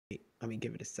Let me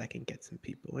give it a second, get some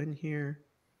people in here.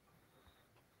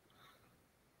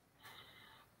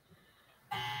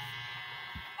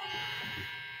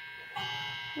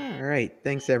 All right.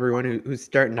 Thanks, everyone who's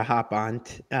starting to hop on.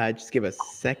 Just give us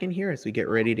a second here as we get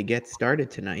ready to get started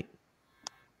tonight.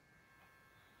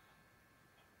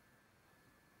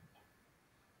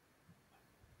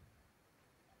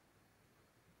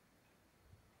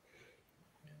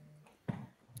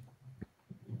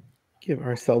 Give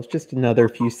ourselves just another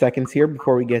few seconds here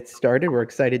before we get started. We're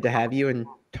excited to have you and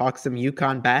talk some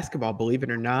UConn basketball. Believe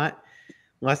it or not,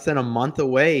 less than a month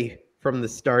away from the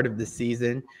start of the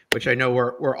season, which I know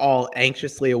we're all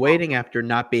anxiously awaiting after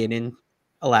not being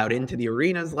allowed into the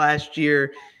arenas last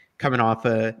year, coming off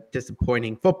a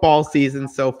disappointing football season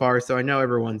so far. So I know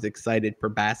everyone's excited for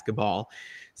basketball.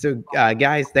 So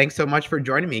guys, thanks so much for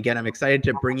joining me again. I'm excited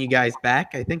to bring you guys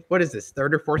back. I think, what is this,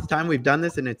 third or fourth time we've done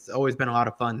this, and it's always been a lot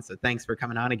of fun. So thanks for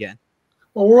coming on again.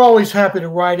 Well, we're always happy to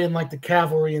ride in like the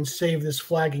cavalry and save this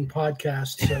flagging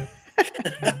podcast. So.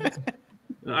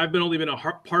 I've only been a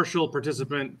partial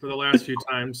participant for the last few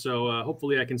times, so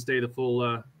hopefully I can stay the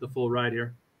full ride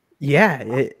here.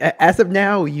 Yeah, as of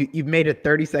now, you've made it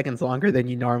 30 seconds longer than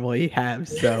you normally have.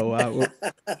 So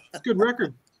good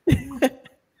record.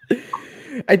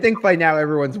 I think by now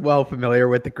everyone's well familiar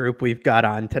with the group we've got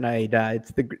on tonight.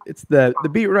 It's the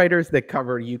beat writers that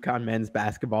cover UConn men's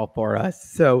basketball for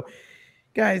us. So,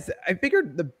 guys, I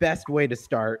figured the best way to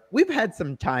start, we've had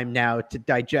some time now to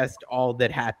digest all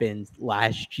that happened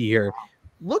last year.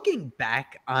 Looking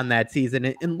back on that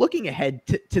season and looking ahead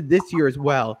to this year as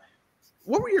well,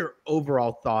 what were your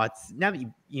overall thoughts now that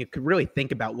you could really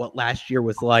think about what last year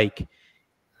was like?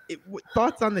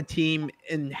 Thoughts on the team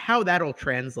and how that'll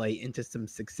translate into some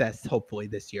success, hopefully,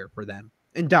 this year for them.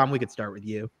 And Dom, we could start with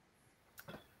you.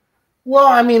 Well,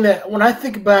 I mean, when I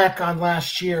think back on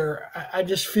last year, I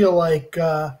just feel like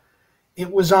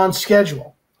it was on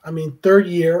schedule. I mean, third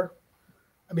year,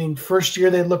 first year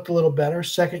they looked a little better.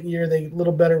 Second year, they a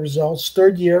little better results.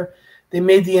 Third year, they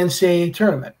made the NCAA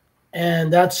tournament.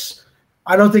 And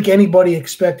I don't think anybody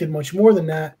expected much more than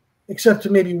that, except to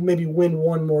maybe win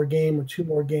one more game or two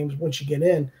more games once you get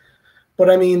in. But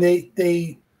I mean, if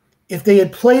they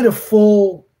had played a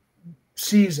full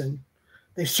season,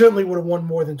 they certainly would have won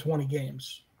more than 20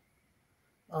 games.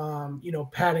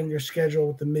 Padding their schedule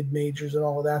with the mid-majors and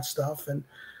all of that stuff. And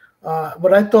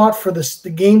but I thought for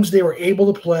the games they were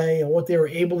able to play and what they were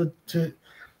able to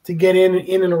get in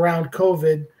and around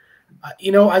COVID,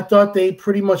 I thought they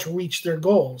pretty much reached their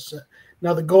goals.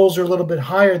 Now the goals are a little bit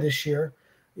higher this year.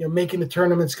 Making the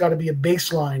tournament's got to be a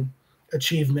baseline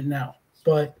achievement now.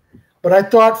 But I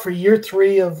thought for year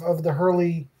 3 of the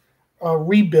Hurley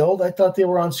rebuild, I thought they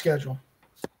were on schedule.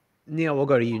 Neill, we'll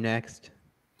go to you next.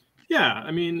 Yeah,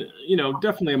 I mean,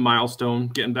 definitely a milestone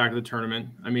getting back to the tournament.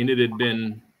 I mean, it had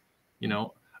been,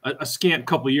 a scant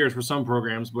couple of years for some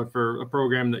programs, but for a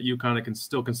program that UConn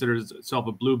still considers itself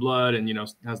a blue blood and,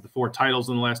 has the 4 titles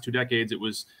in the last 2 decades, it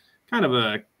was kind of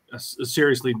a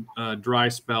seriously dry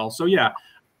spell. So, yeah,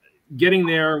 getting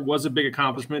there was a big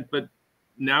accomplishment, but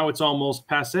now it's almost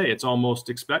passé. It's almost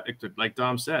expected, like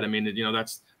Dom said. I mean,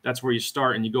 that's where you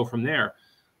start and you go from there.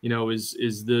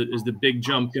 Is the big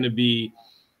jump going to be,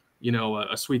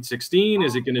 a Sweet 16?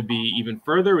 Is it going to be even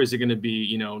further? Is it going to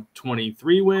be,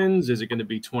 23 wins? Is it going to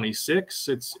be 26?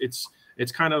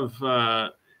 It's kind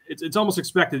of it's almost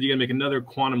expected you're going to make another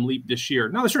quantum leap this year.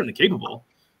 Now they're certainly capable,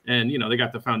 and they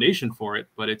got the foundation for it,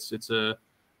 but it's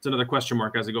another question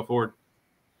mark as they go forward.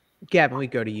 Gavin, we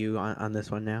go to you on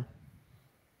this one now.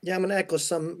 Yeah, I'm going to echo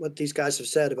some what these guys have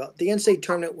said about the NCAA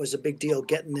tournament. Was a big deal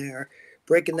getting there,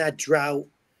 breaking that drought.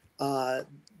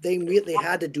 They really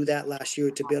had to do that last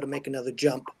year to be able to make another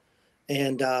jump,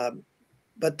 and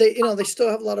but they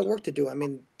still have a lot of work to do. I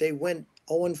mean, they went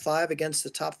 0-5 against the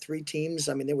top 3 teams.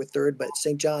 I mean, they were third, but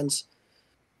St. John's,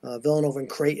 Villanova, and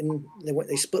Creighton.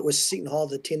 They split with Seton Hall,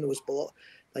 the team that was below,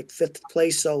 like 5th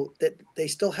place. So that they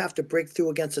still have to break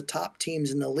through against the top teams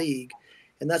in the league,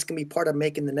 and that's going to be part of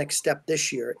making the next step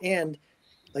this year. And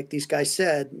like these guys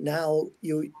said, now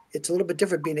it's a little bit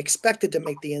different being expected to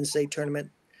make the NCAA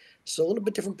tournament. So a little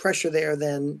bit different pressure there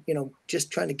than, just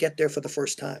trying to get there for the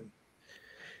first time.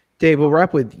 Dave, we'll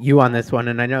wrap with you on this one.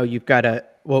 And I know you've got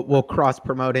we'll cross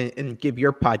promote and give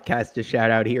your podcast a shout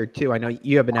out here too. I know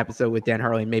you have an episode with Dan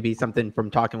Hurley, maybe something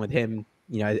from talking with him,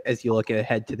 as you look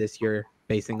ahead to this year,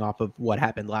 basing off of what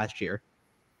happened last year.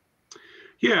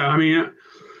 Yeah, I mean,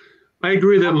 I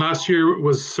agree that last year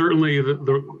was certainly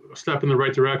the step in the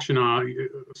right direction, a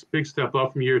big step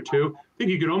up from year 2. I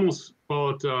think you could almost call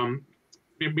it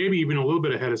maybe even a little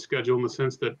bit ahead of schedule in the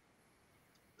sense that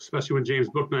especially when James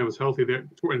Bouknight was healthy. And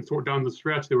down the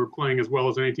stretch, they were playing as well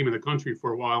as any team in the country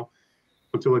for a while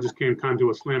until it just came kind of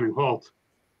to a slamming halt.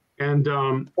 And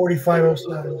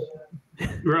 45-07.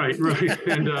 Right.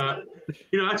 And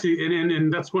actually,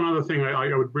 and that's one other thing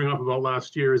I would bring up about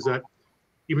last year is that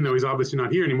even though he's obviously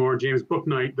not here anymore, James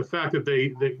Bouknight, the fact that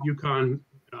UConn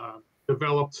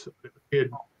developed a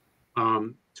kid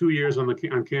 2 years on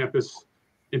campus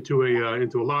into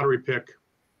a lottery pick,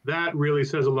 that really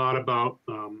says a lot about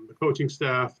the coaching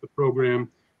staff, the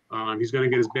program. He's going to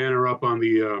get his banner up on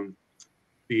the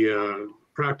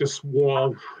practice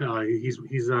wall. He's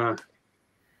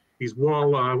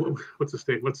wall. What's the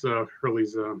state? What's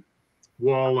Hurley's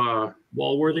wall?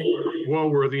 Wallworthy.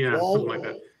 Wallworthy, yeah, something like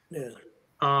that. Yeah.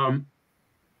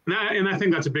 And I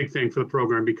think that's a big thing for the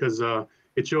program because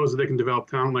it shows that they can develop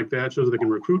talent like that. It shows that they can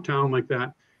recruit talent like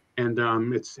that, and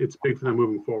it's big for them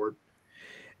moving forward.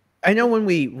 I know when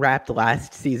we wrapped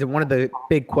last season, one of the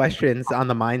big questions on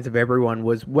the minds of everyone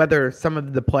was whether some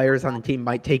of the players on the team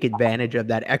might take advantage of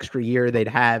that extra year they'd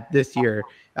have this year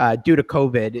due to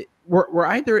COVID. Were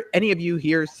either any of you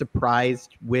here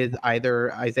surprised with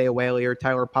either Isaiah Whaley or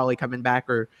Tyler Polley coming back,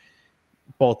 or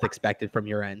both expected from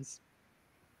your ends?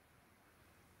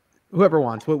 Whoever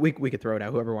wants, we could throw it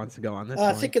out. Whoever wants to go on this.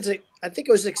 I think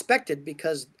it was expected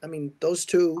because those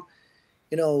two,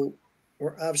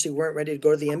 weren't ready to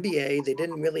go to the NBA. They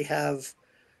didn't really have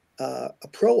a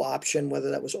pro option,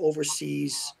 whether that was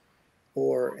overseas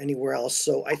or anywhere else.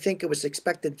 So I think it was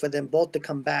expected for them both to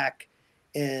come back.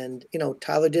 And,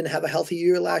 Tyler didn't have a healthy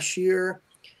year last year,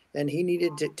 and he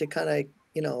needed to kind of,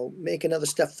 make another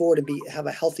step forward and have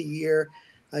a healthy year.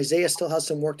 Isaiah still has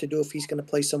some work to do if he's going to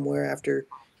play somewhere after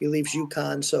he leaves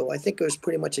UConn. So I think it was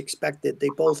pretty much expected. They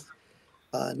both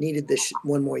needed this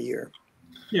one more year.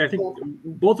 Yeah, I think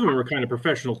both of them are kind of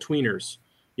professional tweeners.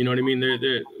 You know what I mean?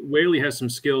 Whaley has some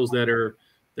skills that are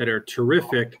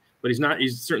terrific, but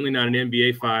he's certainly not an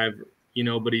NBA 5,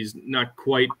 but he's not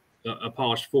quite a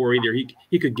polished 4 either.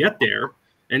 He could get there.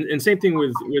 And same thing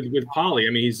with Polley.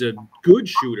 He's a good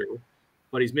shooter,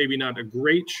 but he's maybe not a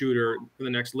great shooter for the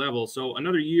next level. So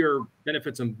another year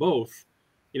benefits them both.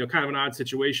 Kind of an odd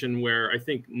situation where I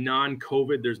think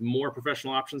non-COVID, there's more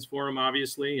professional options for him,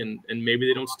 obviously, and maybe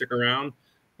they don't stick around.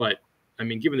 But,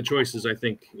 given the choices, I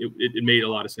think it made a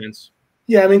lot of sense.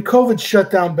 Yeah, COVID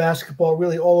shut down basketball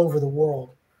really all over the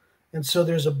world. And so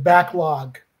there's a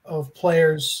backlog of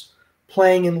players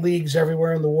playing in leagues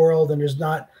everywhere in the world, and there's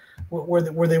not where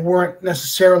they weren't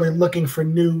necessarily looking for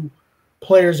new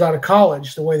players out of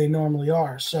college the way they normally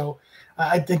are. So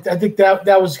I think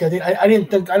that was good. I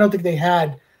don't think they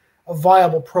had a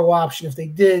viable pro option. If they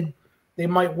did, they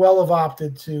might well have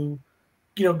opted to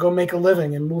go make a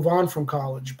living and move on from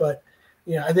college. But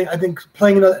I think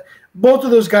playing both of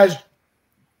those guys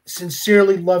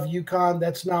sincerely love UConn.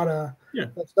 That's not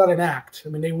an act.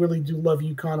 They really do love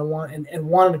UConn and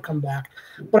wanted to come back.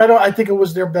 But I think it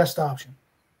was their best option.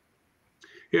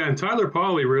 Yeah, and Tyler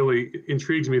Polley really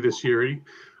intrigues me this year.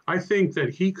 I think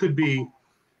that he could be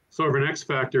sort of an X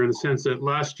factor in the sense that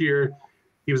last year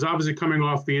he was obviously coming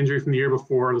off the injury from the year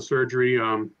before, the surgery,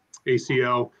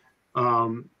 ACL.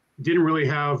 Didn't really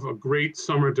have a great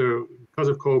summer because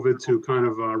of COVID to kind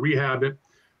of rehab it.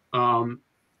 And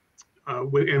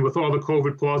with all the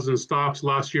COVID pauses and stops,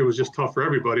 last year was just tough for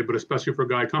everybody, but especially for a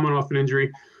guy coming off an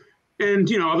injury. And,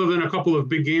 other than a couple of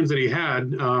big games that he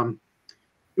had,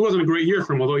 it wasn't a great year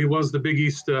for him, although he was the Big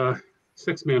East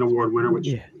Six-Man Award winner, which,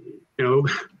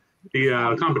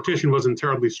 the competition wasn't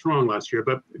terribly strong last year,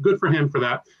 but good for him for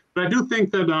that. But I do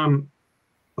think that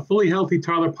a fully healthy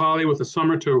Tyler Polley with a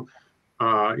summer to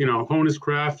hone his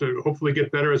craft and hopefully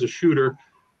get better as a shooter.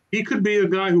 He could be a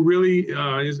guy who really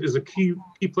is a key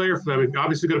player for them. He's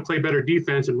obviously going to play better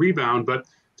defense and rebound, but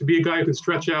to be a guy who can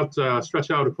stretch out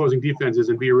opposing defenses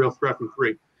and be a real threat from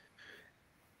three.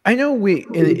 I know we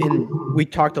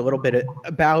talked a little bit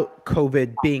about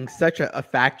COVID being such a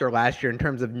factor last year in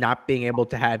terms of not being able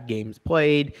to have games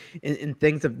played and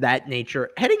things of that nature.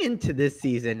 Heading into this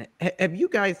season, have you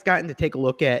guys gotten to take a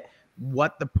look at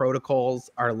what the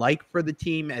protocols are like for the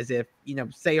team? As if,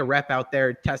 say a rep out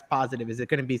there tests positive, is it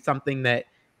going to be something that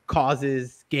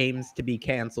causes games to be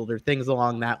canceled or things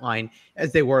along that line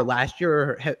as they were last year?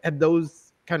 Or have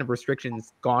those kind of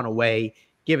restrictions gone away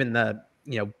given the,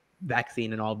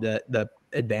 vaccine and all the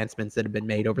advancements that have been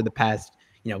made over the past,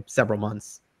 several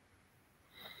months?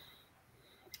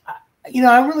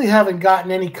 I really haven't gotten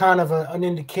any kind of an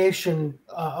indication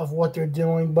of what they're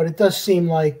doing, but it does seem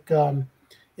like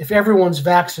if everyone's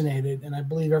vaccinated, and I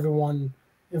believe everyone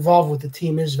involved with the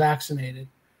team is vaccinated,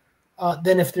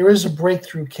 then if there is a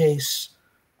breakthrough case,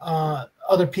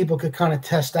 other people could kind of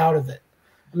test out of it.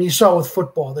 I mean, you saw with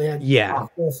football, they had Yeah.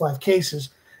 4 or 5 cases.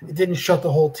 It didn't shut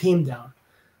the whole team down.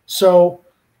 So,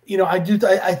 I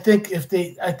think if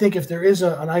there is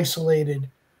an isolated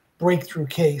breakthrough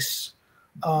case,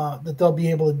 that they'll be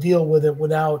able to deal with it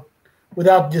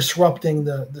without disrupting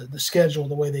the schedule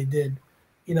the way they did,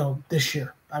 this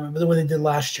year. I mean, the way they did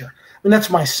last year. I mean, that's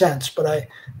my sense. But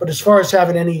as far as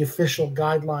having any official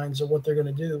guidelines of what they're going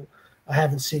to do, I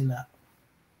haven't seen that.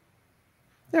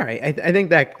 All right. I think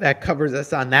that covers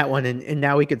us on that one. And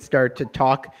now we could start to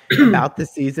talk about the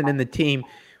season and the team.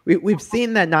 We've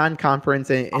seen that non-conference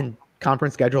and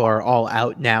conference schedule are all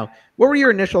out now. What were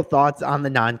your initial thoughts on the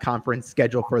non-conference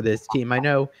schedule for this team? I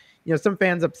know, some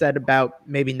fans upset about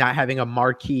maybe not having a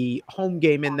marquee home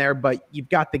game in there, but you've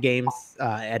got the games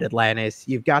at Atlantis.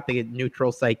 You've got the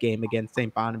neutral site game against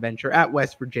St. Bonaventure at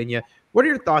West Virginia. What are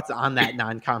your thoughts on that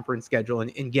non-conference schedule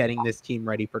and getting this team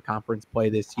ready for conference play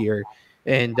this year?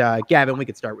 And Gavin, we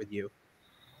could start with you.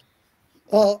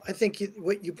 Well, I think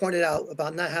what you pointed out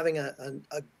about not having a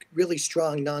really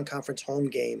strong non-conference home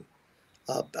game,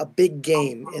 a big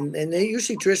game, and they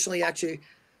usually traditionally have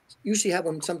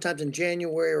them sometimes in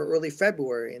January or early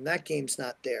February, and that game's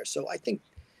not there. So I think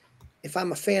if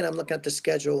I'm a fan, I'm looking at the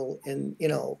schedule and,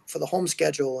 for the home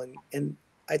schedule, and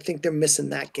I think they're missing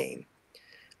that game.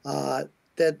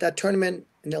 That tournament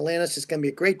in Atlantis is going to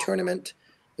be a great tournament.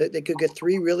 They could get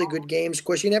 3 really good games. Of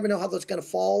course, you never know how that's going to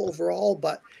fall overall,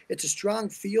 but it's a strong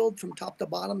field from top to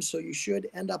bottom, so you should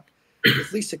end up with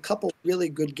at least a couple really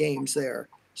good games there.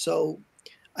 So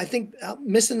I think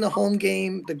missing the home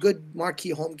game, the good marquee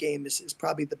home game, is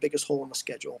probably the biggest hole in the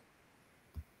schedule.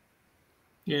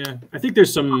 Yeah, I think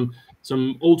there's some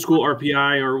old school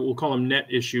RPI, or we'll call them net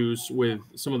issues, with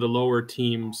some of the lower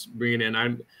teams bringing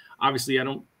in.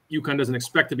 UConn doesn't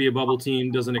expect to be a bubble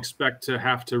team, doesn't expect to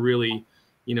have to really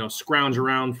scrounge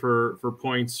around for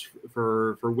points,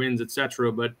 for wins,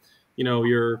 etc. But,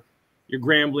 your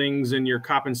Gramblings and your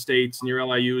Coppin States and your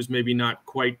LIUs maybe not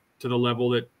quite to the level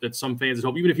that some fans had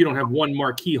hoped. Even if you don't have one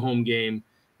marquee home game,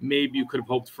 maybe you could have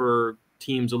hoped for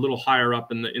teams a little higher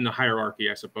up in the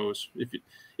hierarchy, I suppose,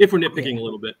 if we're nitpicking a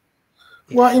little bit.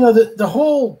 Well, the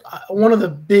whole one of the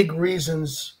big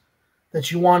reasons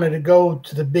that you wanted to go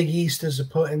to the Big East as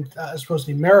opposed to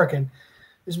the American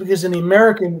is because in the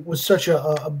American was such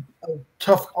a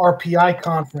tough RPI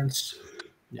conference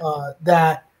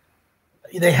that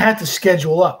they had to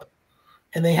schedule up,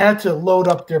 and they had to load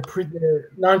up their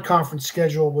non-conference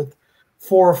schedule with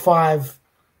 4 or 5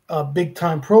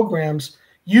 big-time programs,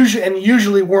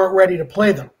 usually weren't ready to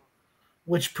play them,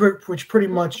 which pretty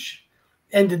much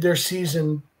ended their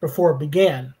season before it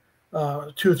began, 2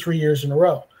 or 3 years in a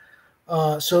row.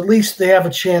 So at least they have a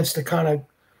chance to kind of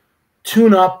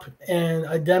tune up and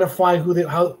identify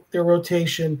how their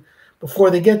rotation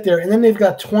before they get there. And then they've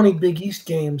got 20 Big East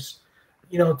games,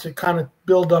 to kind of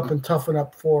build up and toughen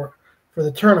up for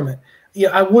the tournament.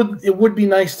 Yeah, it would be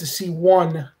nice to see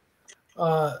one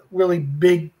really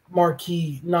big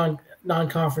marquee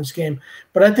non-conference game,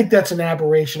 but I think that's an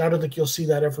aberration. I don't think you'll see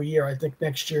that every year. I think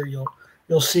next year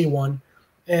you'll see one.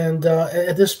 And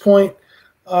at this point,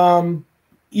 the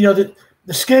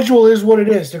schedule is what it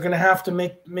is. They're going to have to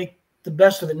make the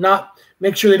best of it, not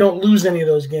make sure they don't lose any of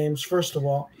those games, first of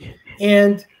all,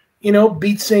 and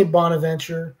beat St.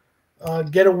 Bonaventure,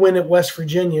 get a win at West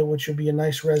Virginia, which would be a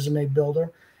nice resume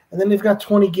builder, and then they've got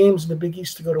 20 games in the Big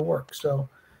East to go to work. So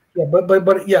yeah,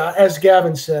 but yeah, as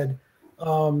Gavin said,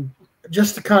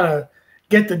 just to kind of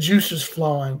get the juices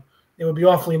flowing, it would be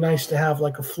awfully nice to have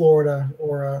like a Florida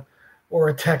or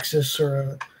a Texas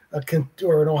or an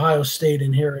Ohio State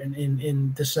in here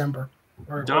in December.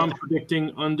 Dom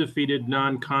predicting undefeated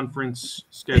non-conference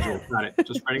schedule. Got it.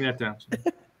 Just writing that down.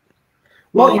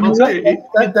 Well,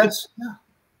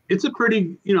 it's a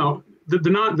pretty, the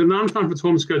non-conference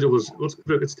home schedule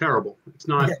it's terrible. It's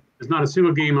not a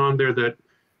single game on there that,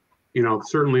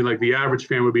 certainly like the average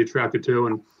fan would be attracted to,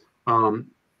 and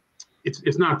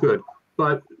it's not good.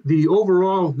 But the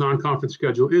overall non-conference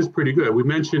schedule is pretty good. We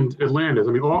mentioned Atlantis.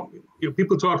 I mean,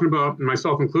 people talking about, and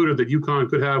myself included, that UConn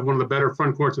could have one of the better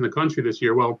front courts in the country this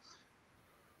year. Well,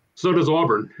 so does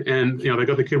Auburn. And, they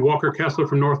got the kid Walker Kessler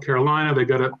from North Carolina. They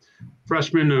got a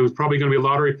freshman who's probably going to be a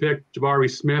lottery pick,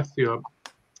 Jabari Smith,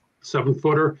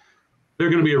 7-footer. They're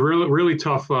going to be a really, really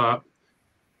tough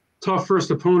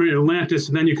first opponent in Atlantis.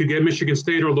 And then you could get Michigan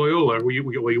State or Loyola. You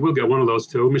will get one of those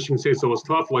two. Michigan State's always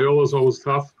tough. Loyola's always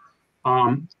tough.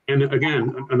 And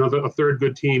again, a third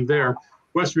good team there.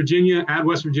 West Virginia,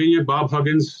 Bob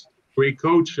Huggins, great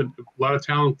coach, a lot of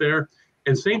talent there.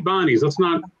 And St. Bonnie's, let's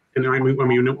not, and I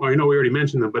know we already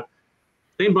mentioned them, but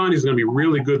St. Bonnie's is going to be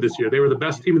really good this year. They were the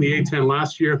best team in the A-10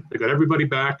 last year. They got everybody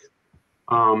back.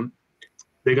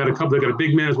 They got a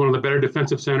big man, is one of the better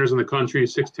defensive centers in the country,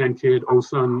 6'10" kid,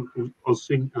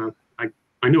 Osing.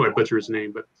 I knew I'd butcher his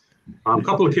name, but a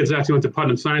couple of kids actually went to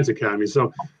Putnam Science Academy.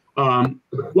 So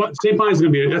St. Pine's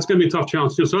going to be a tough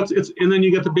challenge too. So it's and then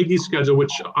you get the Big East schedule,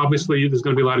 which obviously there's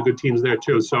going to be a lot of good teams there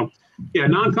too. So yeah,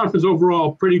 non-conference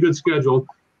overall, pretty good schedule.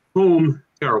 Home,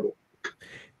 terrible.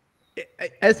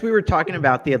 As we were talking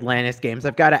about the Atlantis games,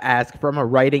 I've got to ask from a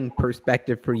writing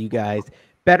perspective for you guys,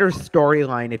 better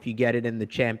storyline if you get it in the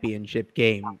championship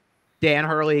game, Dan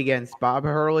Hurley against Bob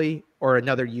Hurley or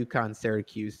another UConn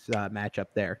Syracuse matchup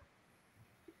there?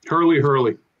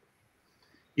 Hurley.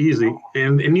 Easy.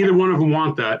 And neither one of them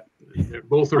want that.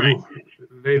 Both are, right.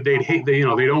 They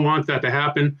don't want that to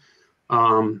happen.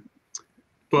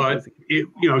 But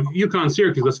UConn,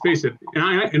 Syracuse, let's face it.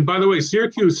 And by the way,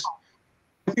 Syracuse,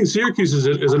 I think Syracuse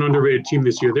is an underrated team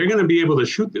this year. They're going to be able to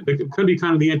shoot. They're going to be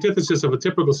kind of the antithesis of a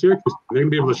typical Syracuse. They're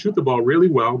going to be able to shoot the ball really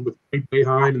well with Blake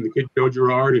Bayhide and the kid Joe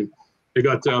Girard, and they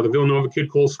got the Villanova kid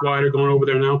Cole Swider going over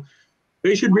there now.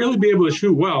 They should really be able to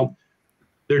shoot well.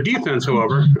 Their defense,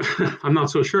 however, I'm not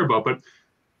so sure about. But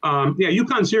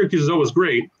UConn Syracuse is always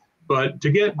great. But to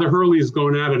get the Hurleys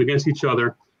going at it against each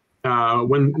other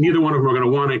when neither one of them are going to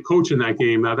want a coach in that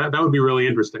game, that would be really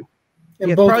interesting.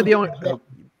 Yeah,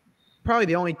 probably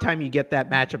the only time you get that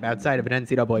matchup outside of an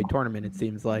NCAA tournament, it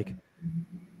seems like.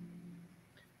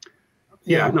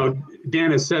 Yeah, no,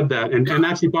 Dan has said that, and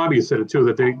actually Bobby has said it too,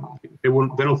 that they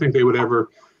don't think they would ever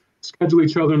schedule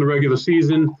each other in the regular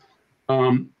season.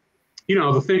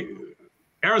 The thing,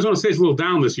 Arizona State's a little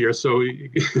down this year, so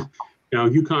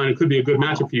UConn, it could be a good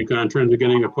matchup for UConn in terms of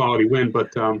getting a quality win.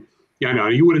 But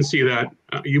you wouldn't see that.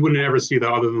 You wouldn't ever see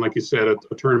that other than, like you said,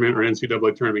 a tournament or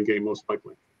NCAA tournament game, most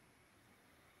likely.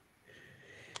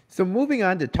 So moving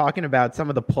on to talking about some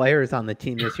of the players on the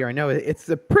team this year, I know it's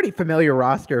a pretty familiar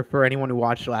roster for anyone who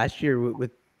watched last year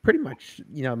with pretty much,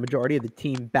 majority of the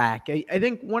team back. I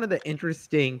think one of the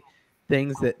interesting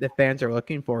things that the fans are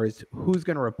looking for is who's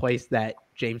going to replace that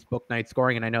James Bouknight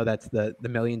scoring. And I know that's the $1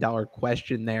 million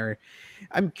question there.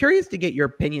 I'm curious to get your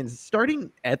opinions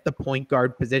starting at the point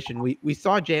guard position. We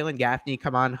saw Jalen Gaffney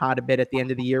come on hot a bit at the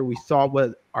end of the year. We saw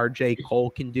what RJ Cole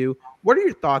can do. What are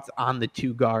your thoughts on the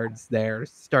two guards there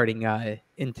starting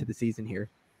into the season here?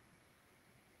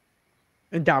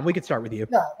 And Dom, we could start with you.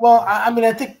 Yeah, well,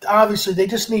 I think obviously they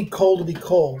just need Cole to be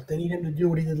Cole. They need him to do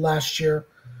what he did last year.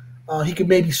 He could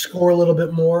maybe score a little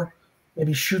bit more,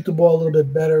 maybe shoot the ball a little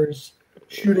bit better. His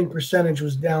shooting percentage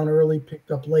was down early,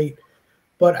 picked up late.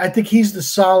 But I think he's the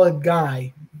solid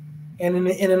guy. And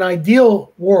in an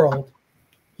ideal world,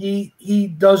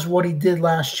 he does what he did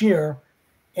last year,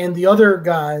 and the other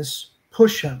guys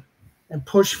push him and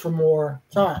push for more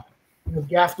time.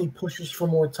 Gaffney pushes for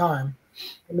more time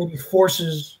and maybe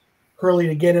forces Hurley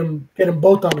to get him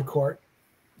both on the court.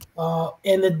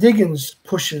 And the Diggins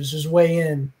pushes his way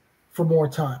in for more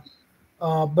time.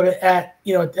 But at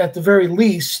the very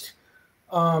least,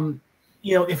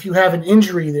 if you have an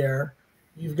injury there,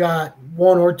 you've got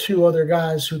one or two other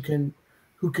guys who can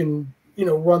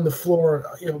run the floor,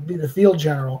 be the field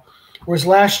general. Whereas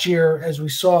last year, as we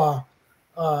saw,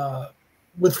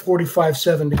 with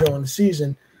 45-7 to go in the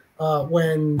season,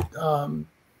 when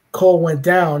Cole went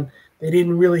down, they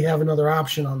didn't really have another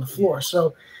option on the floor.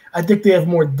 So I think they have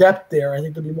more depth there. I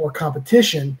think there'll be more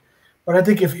competition. But I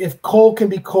think if Cole can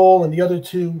be Cole and the other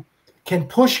two can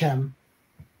push him,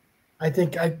 I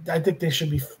think they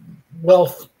should be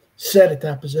well set at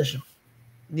that position.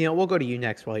 Neil, we'll go to you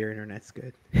next while your internet's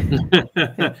good.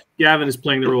 Gavin is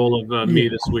playing the role of me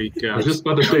this week. I was just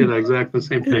about to say that exactly the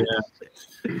same thing.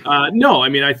 No, I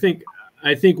mean, I think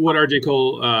what RJ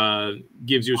Cole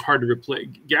gives you is hard to replace.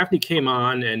 Gaffney came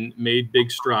on and made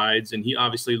big strides, and he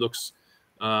obviously looks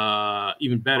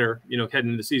even better,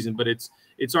 heading into the season. But it's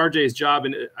RJ's job,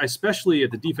 and especially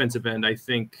at the defensive end, I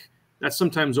think that's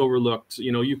sometimes overlooked.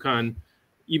 UConn,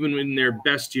 even in their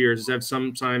best years, have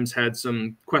sometimes had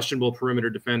some questionable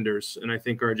perimeter defenders, and I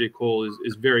think RJ Cole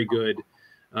is very good.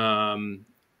 And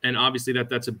obviously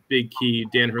that's a big key.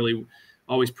 Dan Hurley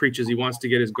always preaches he wants to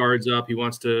get his guards up. He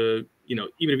wants to, even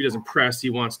if he doesn't press, he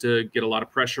wants to get a lot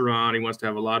of pressure on. He wants to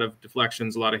have a lot of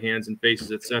deflections, a lot of hands and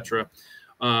faces, etc.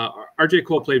 RJ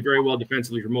Cole played very well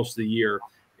defensively for most of the year,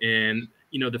 and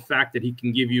the fact that he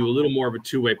can give you a little more of a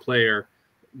two-way player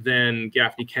than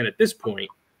Gaffney can at this point,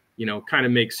 kind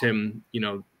of makes him,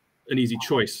 an easy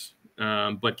choice.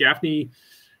 But Gaffney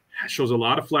shows a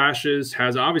lot of flashes,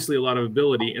 has obviously a lot of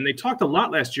ability, and they talked a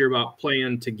lot last year about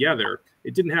playing together.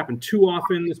 It didn't happen too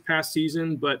often this past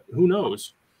season, but who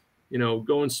knows?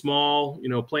 Going small,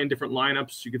 playing different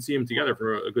lineups, you could see them together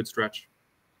for a good stretch.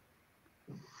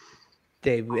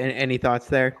 Dave, any thoughts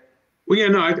there? Well, yeah,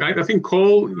 no, I think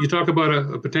Cole, you talk about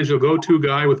a potential go-to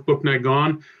guy with Booknight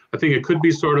gone. I think it could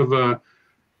be sort of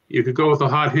you could go with a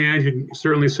hot hand.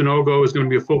 Certainly Sonogo is going to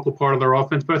be a focal part of their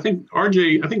offense. But I think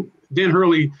Dan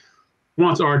Hurley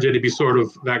wants RJ to be sort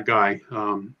of that guy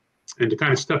and to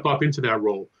kind of step up into that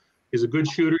role. He's a good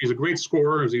shooter. He's a great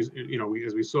scorer, as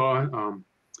we saw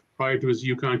prior to his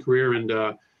UConn career.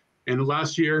 And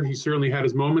last year, he certainly had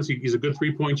his moments. He's a good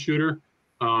three-point shooter.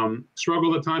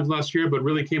 Struggled at times last year, but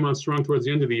really came on strong towards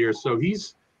the end of the year. So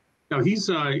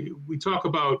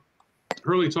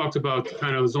Hurley talked about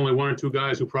kind of there's only one or two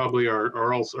guys who probably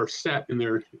are set in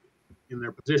their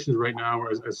positions right now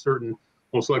as certain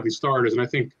most likely starters. And I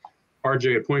think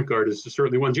RJ at point guard is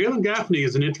certainly one. Jalen Gaffney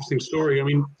is an interesting story. I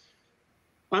mean,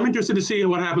 I'm interested to see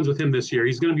what happens with him this year.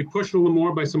 He's going to be pushed a little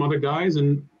more by some other guys,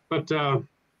 but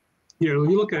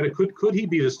you look at it, could he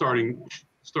be the starting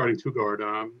two guard?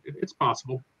 It's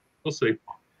possible. We'll see.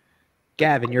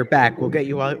 Gavin, you're back. We'll get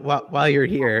you while you're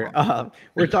here.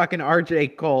 We're talking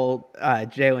RJ Cole,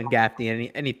 Jalen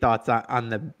Gaffney. Any thoughts on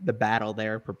the battle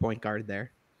there for point guard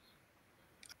there?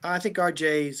 I think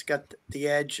RJ's got the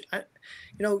edge.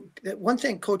 One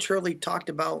thing Coach Hurley talked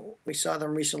about, we saw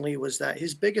them recently, was that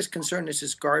his biggest concern is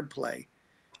his guard play.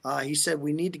 He said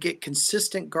we need to get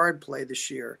consistent guard play this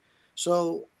year.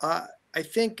 So I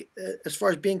think as far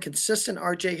as being consistent,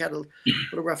 RJ had a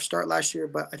little rough start last year,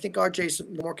 but I think RJ's a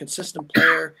more consistent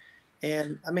player.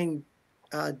 And I mean,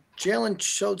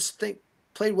 Jalen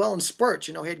played well in spurts.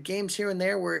 He had games here and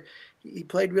there where he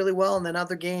played really well, and then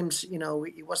other games,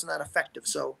 he wasn't that effective.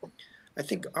 So I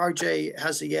think RJ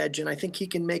has the edge, and I think he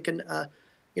can make I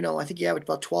think he averaged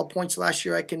about 12 points last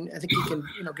year. I think he can,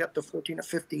 get up to 14 or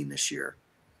 15 this year.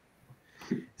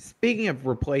 Speaking of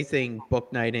replacing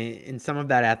Booknight in some of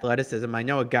that athleticism, I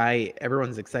know a guy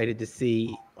everyone's excited to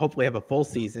see hopefully have a full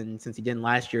season since he didn't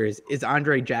last year is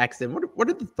Andre Jackson. What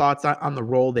are the thoughts on the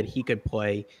role that he could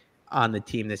play on the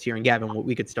team this year? And Gavin,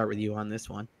 we could start with you on this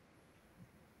one.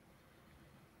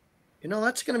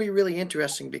 That's going to be really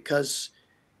interesting because,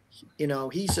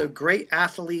 he's a great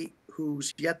athlete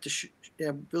who's yet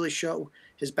to really show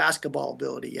his basketball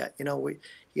ability yet. He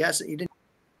didn't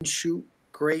shoot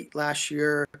great last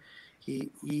year. He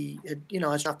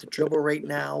has enough to dribble right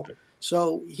now.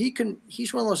 So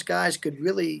he's one of those guys could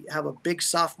really have a big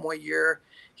sophomore year.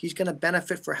 He's going to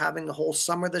benefit for having the whole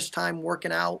summer this time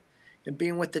working out and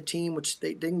being with the team, which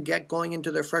they didn't get going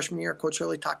into their freshman year. Coach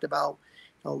Hurley talked about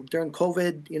during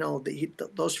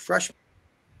COVID, those freshmen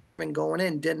going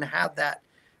in didn't have that,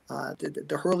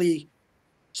 the Hurley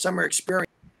summer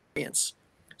experience.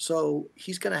 So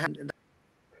he's going to have,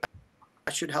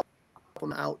 that should help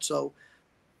him out. So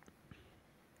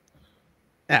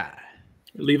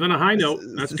leave on a high note.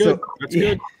 That's good. That's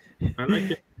good. I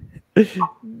like it.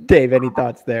 Dave, any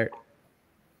thoughts there?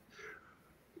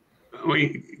 I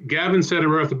mean, Gavin said it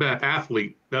right off the bat,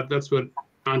 athlete. That's what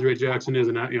Andre Jackson is,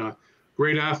 and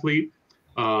great athlete.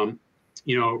 Can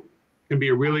be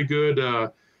a really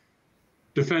good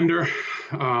defender,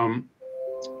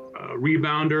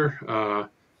 rebounder,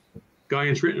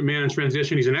 man in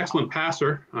transition. He's an excellent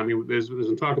passer. I mean, there's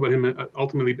talk about him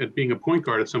ultimately at being a point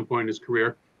guard at some point in his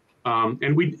career.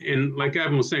 And like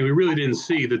Gavin was saying, we really didn't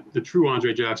see the true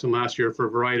Andre Jackson last year for a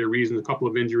variety of reasons, a couple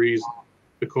of injuries,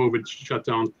 the COVID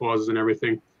shutdowns, pauses, and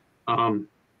everything.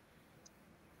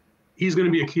 He's going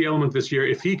to be a key element this year.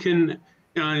 If he can,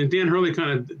 and Dan Hurley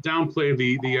kind of downplayed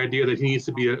the idea that he needs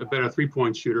to be a better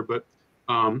three-point shooter, but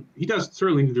he does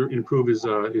certainly need to improve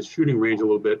his shooting range a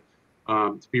little bit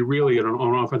to be really an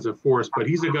offensive force. But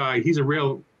he's a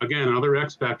real, again, another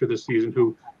X factor this season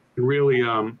who can really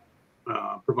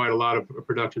provide a lot of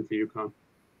production for UConn.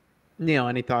 Neill,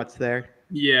 any thoughts there?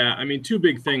 Yeah, I mean, two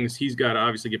big things he's got to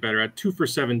obviously get better at. 2 for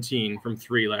 17 from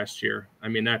 3 last year. I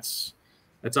mean, that's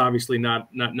obviously not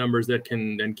numbers that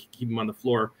can then keep him on the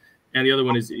floor. And the other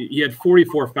one is he had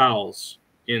 44 fouls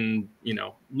in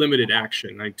limited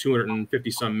action, like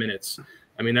 250 some minutes.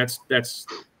 I mean, that's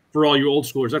for all you old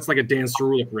schoolers. That's like a Dan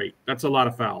Cerulic rate. That's a lot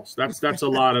of fouls. That's a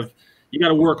lot of. You got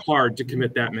to work hard to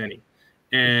commit that many.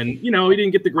 And he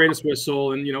didn't get the greatest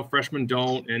whistle, and freshmen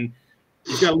don't. And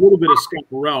he's got a little bit of Scott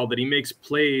Burrell that he makes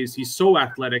plays. He's so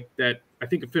athletic that I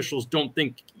think officials don't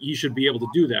think he should be able to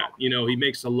do that. He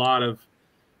makes a lot of,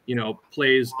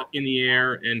 plays in the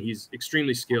air, and he's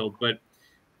extremely skilled, but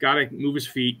got to move his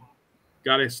feet,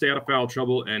 got to stay out of foul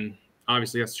trouble, and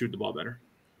obviously has to shoot the ball better.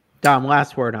 Dom,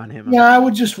 last word on him. Yeah,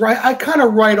 I kind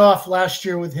of write off last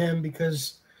year with him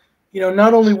because,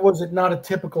 not only was it not a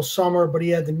typical summer, but he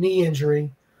had the knee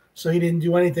injury. So he didn't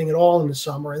do anything at all in the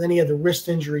summer. And then he had the wrist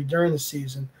injury during the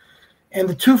season. And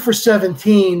the 2 for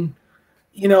 17,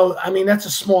 that's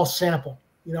a small sample.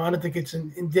 I don't think it's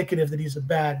indicative that he's a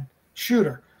bad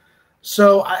shooter.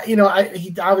 So he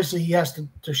obviously he has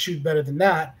to shoot better than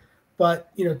that.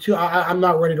 But I'm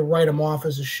not ready to write him off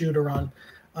as a shooter on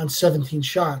 17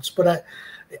 shots. But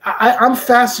I'm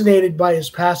fascinated by his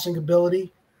passing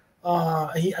ability.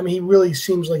 He really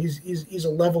seems like he's a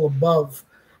level above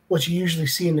what you usually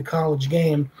see in the college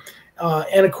game,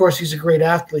 and of course he's a great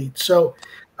athlete. So,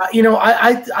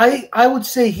 I would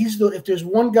say if there's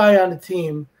one guy on the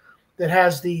team that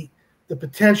has the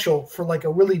potential for like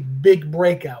a really big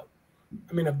breakout,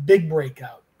 a big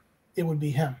breakout, it would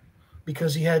be him,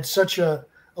 because he had such a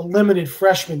limited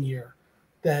freshman year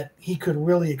that he could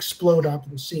really explode onto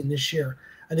the scene this year.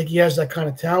 I think he has that kind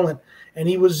of talent, and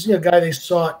he was a guy they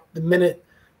sought the minute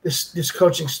this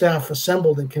coaching staff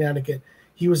assembled in Connecticut.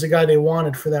 He was the guy they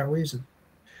wanted for that reason.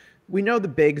 We know the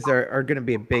bigs are going to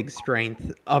be a big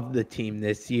strength of the team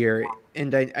this year,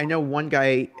 and I know one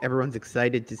guy everyone's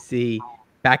excited to see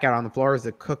back out on the floor is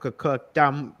a Cook.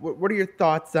 Dom, what are your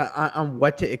thoughts on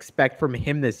what to expect from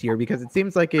him this year? Because it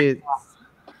seems like it's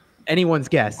anyone's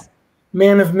guess.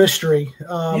 Man of mystery.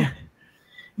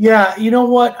 Yeah, you know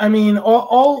what?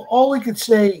 All we could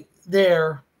say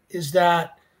there is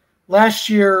that last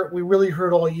year we really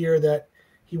heard all year that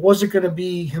he wasn't going to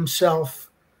be himself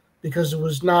because it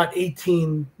was not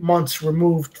 18 months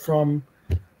removed from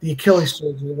the Achilles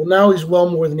surgery. Well, now he's well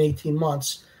more than 18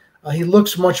 months. He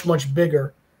looks much, much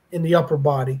bigger in the upper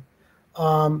body.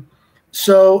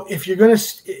 So if you're going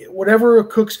to – whatever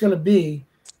Cook's going to be,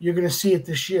 you're going to see it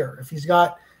this year. If he's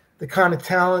got the kind of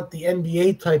talent, the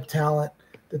NBA-type talent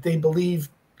that they believe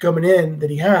coming in that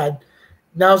he had,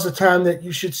 now's the time that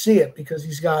you should see it, because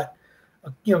he's got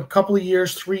a couple of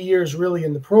years, 3 years really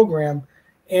in the program,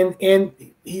 and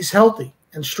he's healthy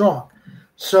and strong.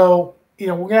 So,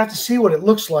 we're going to have to see what it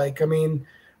looks like.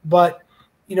 But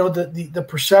the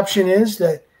perception is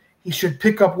that he should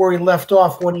pick up where he left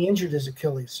off when he injured his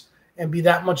Achilles and be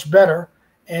that much better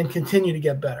and continue to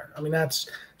get better.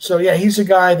 He's a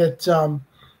guy that,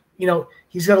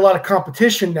 he's got a lot of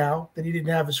competition now that he didn't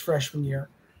have his freshman year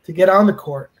to get on the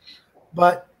court.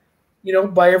 But,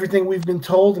 by everything we've been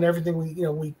told and everything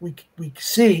we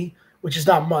see, which is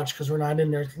not much because we're not in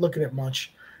there looking at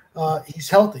much, he's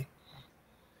healthy.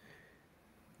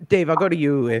 Dave, I'll go to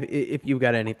you if you've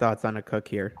got any thoughts on a Cook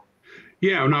here.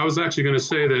 Yeah, I was actually going to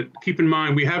say that keep in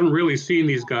mind we haven't really seen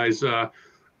these guys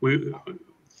we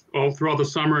all throughout the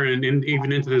summer and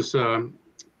even into this the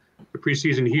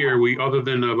preseason here. Other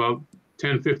than about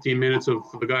 10, 15 minutes of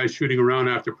the guys shooting around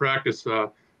after practice,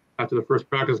 after the first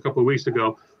practice a couple of weeks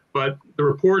ago. But the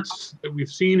reports that we've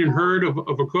seen and heard of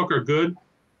a Cook are good,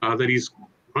 that he's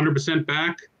 100%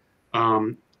 back.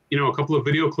 A couple of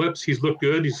video clips, he's looked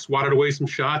good. He's swatted away some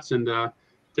shots, and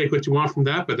take what you want from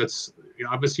that. But that's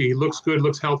obviously he looks good,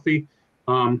 looks healthy.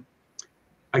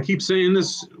 I keep saying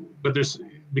this, but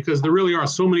because there really are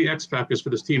so many X factors for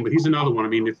this team. But he's another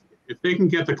one. If they can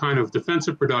get the kind of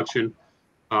defensive production,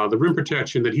 the rim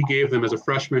protection that he gave them as a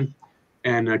freshman,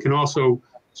 and can also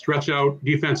stretch out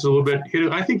defense a little bit.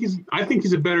 I think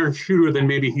he's a better shooter than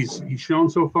maybe he's shown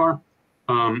so far.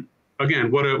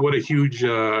 Again, what a huge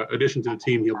addition to the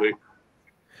team he'll be.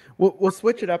 We'll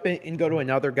switch it up and go to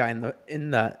another guy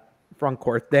in the front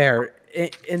court there,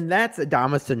 and that's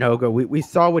Adama Sanogo. We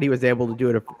saw what he was able to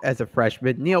do as a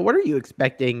freshman. Neill, what are you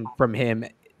expecting from him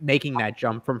making that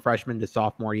jump from freshman to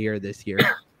sophomore year this year?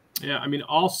 Yeah,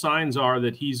 all signs are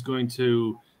that he's going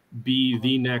to be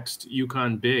the next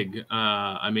UConn big.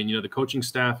 The coaching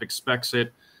staff expects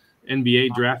it.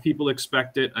 NBA draft people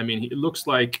expect it. It looks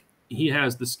like he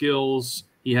has the skills,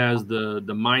 he has the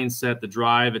mindset, the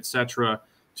drive, etc.,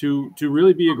 to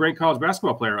really be a great college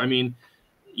basketball player.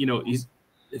 He's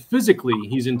physically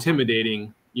he's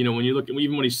intimidating. When you look at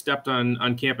even when he stepped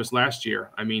on campus last year.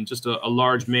 Just a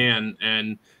large man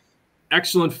and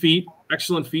excellent feet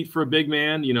for a big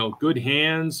man. Good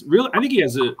hands. Really, I think he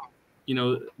has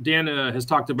Dan has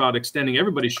talked about extending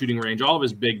everybody's shooting range, all of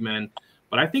his big men.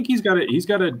 But I think he's got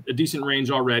a decent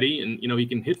range already, and he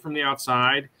can hit from the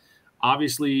outside.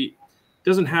 Obviously,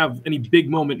 doesn't have any big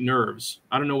moment nerves.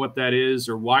 I don't know what that is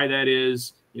or why that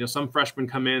is. Some freshmen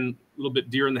come in a little bit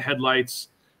deer in the headlights.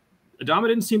 Adama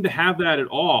didn't seem to have that at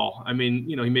all.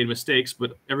 He made mistakes,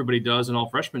 but everybody does, and all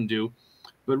freshmen do.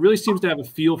 But really seems to have a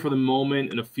feel for the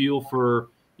moment and a feel for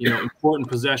important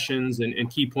possessions and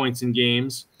key points in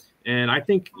games. And I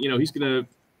think he's going to.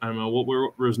 I don't know what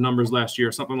were his numbers last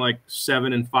year, something like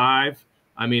 7 and 5.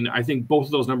 I think both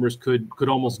of those numbers could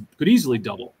easily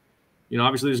double.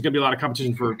 Obviously there's going to be a lot of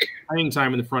competition for playing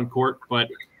time in the front court, but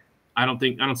I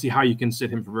don't see how you can sit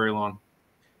him for very long.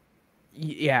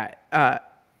 Yeah.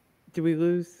 Did we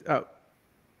lose? Oh,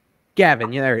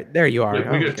 Gavin, there you are.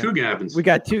 We got two Gavins. We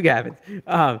got two Gavins.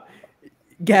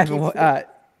 Gavin,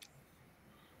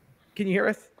 can you hear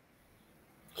us?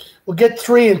 We'll get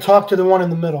three and talk to the one in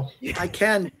the middle. I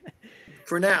can,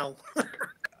 for now.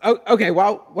 Oh, okay.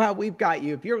 Well, we've got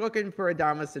you. If you're looking for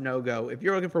Adama Sanogo, if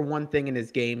you're looking for one thing in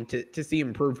his game to see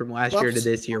improve from last year to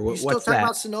this year, what's that? You still talking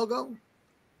about Sanogo?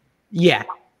 Yeah.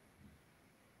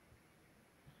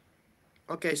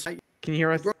 Okay. So can you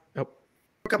hear us? Oh.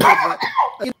 Adama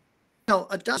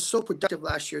was so productive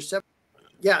last year.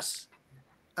 Yes.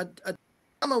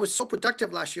 Adama was so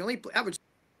productive last year. Only averaged.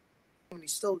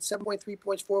 He's still 7.3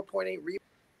 points, 4.8 rebounds.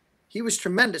 He was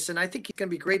tremendous, and I think he's going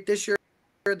to be great this year.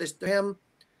 This to him.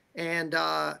 And,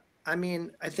 I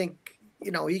think,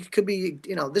 he could be,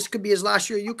 this could be his last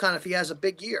year at UConn if he has a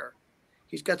big year.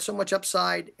 He's got so much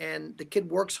upside, and the kid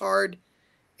works hard.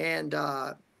 And,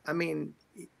 the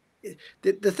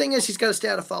thing is, he's got to stay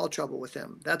out of foul trouble with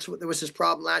him. That was his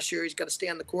problem last year. He's got to stay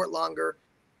on the court longer.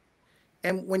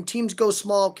 And when teams go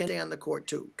small, can they stay on the court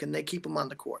too? Can they keep him on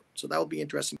the court? So that will be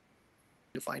interesting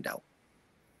to find out.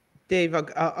 Dave,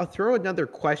 I'll throw another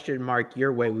question mark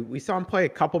your way. We saw him play a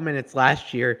couple minutes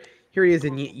last year. Here he is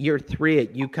in year 3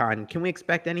 at UConn. Can we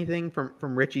expect anything from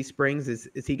Richie Springs? Is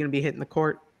he going to be hitting the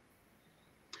court?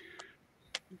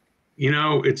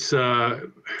 It's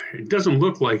it doesn't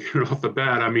look like it off the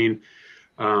bat.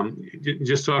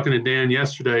 Just talking to Dan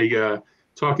yesterday,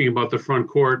 talking about the front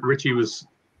court,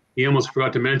 he almost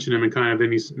forgot to mention him, and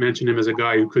then he mentioned him as a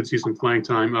guy who could see some playing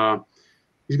time.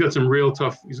 He's got some real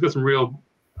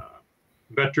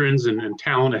veterans and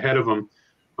talent ahead of him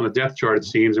on the depth chart, it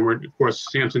seems. And of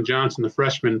course, Samson Johnson, the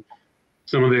freshman,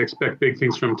 someone they expect big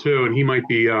things from too, and he might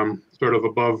be sort of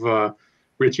above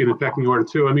Richie in the pecking order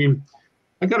too.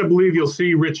 I got to believe you'll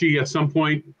see Richie at some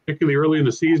point, particularly early in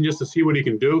the season, just to see what he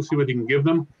can do, see what he can give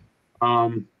them.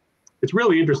 It's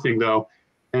really interesting though.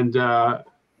 And,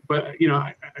 but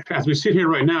as we sit here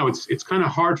right now, it's kind of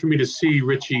hard for me to see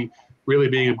Richie really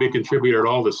being a big contributor at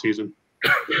all this season.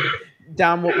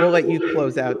 Dom, we'll let you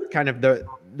close out kind of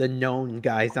the known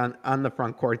guys on the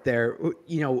front court there.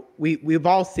 We've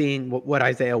all seen what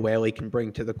Isaiah Whaley can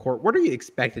bring to the court. What are you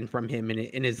expecting from him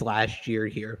in his last year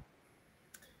here?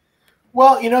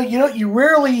 Well, you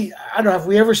rarely, I don't know, have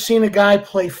we ever seen a guy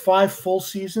play 5 full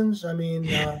seasons?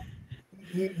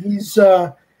 He's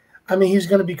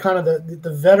going to be kind of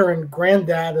the veteran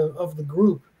granddad of the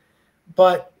group.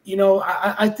 But,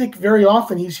 I think very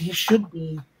often he should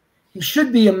be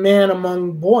a man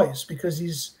among boys because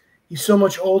he's so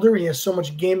much older. He has so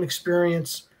much game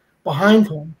experience behind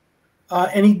him.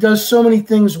 And he does so many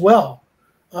things well,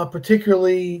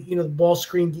 particularly, the ball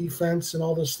screen defense and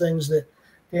all those things that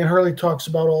Dan Hurley talks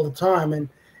about all the time.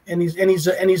 And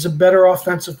he's a better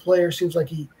offensive player. Seems like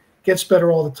he gets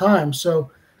better all the time. So,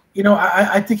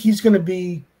 I think he's going to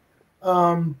be,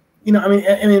 and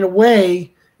in a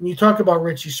way, when you talk about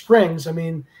Richie Springs,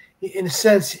 in a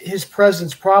sense, his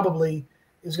presence probably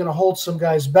is going to hold some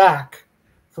guys back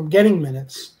from getting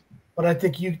minutes. But I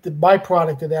think the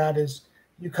byproduct of that is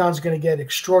UConn's going to get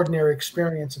extraordinary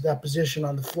experience at that position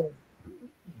on the floor.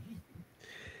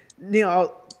 Neill,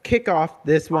 I'll kick off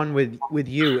this one with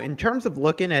you. In terms of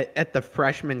looking at the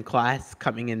freshman class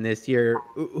coming in this year,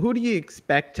 who do you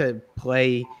expect to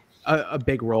play a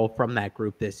big role from that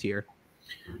group this year?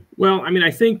 Well,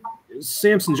 I think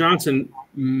Samson Johnson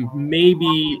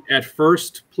maybe at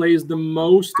first plays the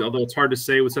most, although it's hard to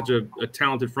say with such a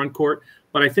talented front court.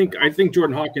 But I think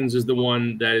Jordan Hawkins is the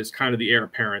one that is kind of the heir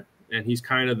apparent, and he's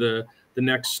kind of the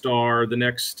next star, the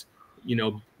next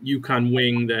UConn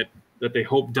wing that they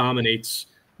hope dominates.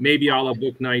 Maybe a la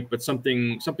Book Knight, but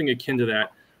something akin to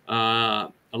that.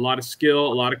 A lot of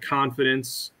skill, a lot of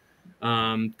confidence.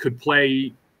 Could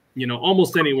play,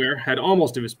 almost anywhere. Had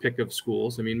almost of his pick of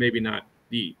schools. Maybe not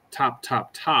the top,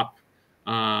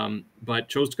 but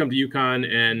chose to come to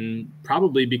UConn, and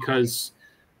probably because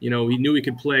he knew he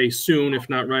could play soon, if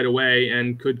not right away,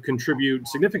 and could contribute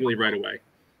significantly right away.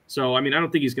 So I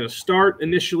don't think he's going to start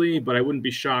initially, but I wouldn't be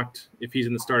shocked if he's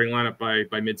in the starting lineup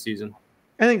by midseason.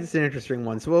 I think it's an interesting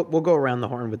one. So we'll go around the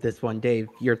horn with this one. Dave,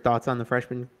 your thoughts on the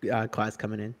freshman class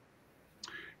coming in?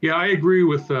 Yeah, I agree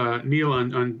with Neill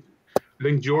on I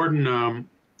think Jordan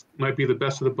might be the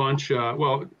best of the bunch.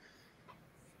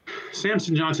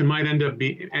 Samson Johnson might end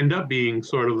up being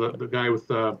sort of the guy with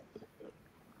the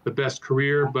best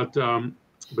career, but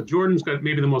Jordan's got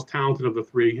maybe the most talented of the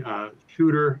three,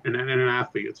 shooter and an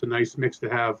athlete. It's a nice mix to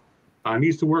have.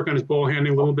 Needs to work on his ball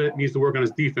handling a little bit. Needs to work on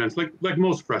his defense, like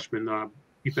most freshmen.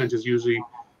 Defense is usually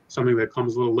something that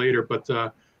comes a little later, but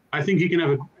I think he can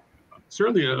have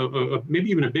certainly a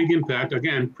maybe even a big impact.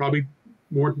 Again, probably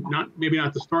more, maybe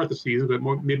not to start the season, but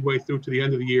more midway through to the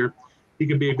end of the year, he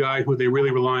could be a guy who they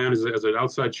really rely on as an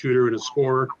outside shooter and a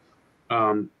scorer.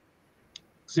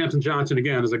 Samson Johnson,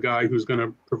 again, is a guy who's going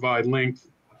to provide length,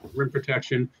 rim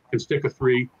protection, can stick a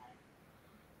three.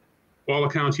 All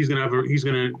accounts, he's going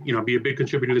to be a big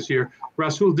contributor this year.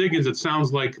 Rasul Diggins, it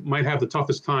sounds like, might have the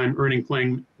toughest time earning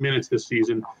playing minutes this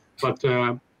season, but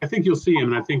I think you'll see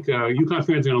him, and I think UConn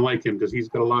fans are going to like him because he's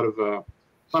got a lot of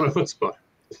chutzpah,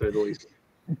 to say the least.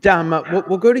 Dom,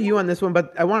 we'll go to you on this one,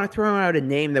 but I want to throw out a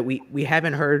name that we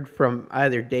haven't heard from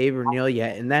either Dave or Neill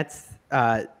yet, and that's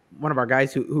one of our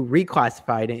guys who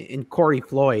reclassified in Corey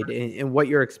Floyd, and what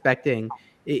you're expecting,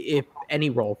 if any,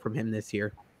 role from him this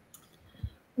year.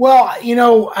 Well,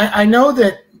 I know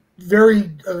that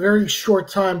a very short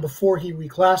time before he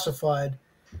reclassified,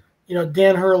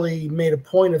 Dan Hurley made a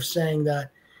point of saying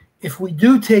that if we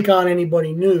do take on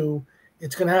anybody new,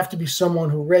 it's going to have to be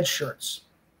someone who redshirts.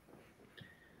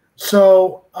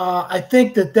 So I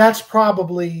think that that's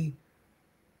probably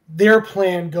their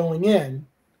plan going in,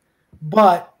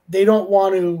 but they don't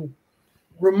want to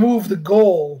remove the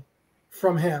goal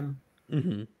from him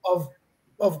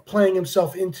of playing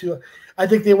himself into it. I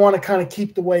think they want to kind of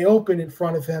keep the way open in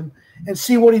front of him and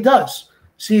see what he does.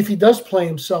 See if he does play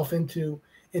himself into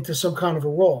some kind of a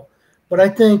role. But I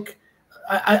think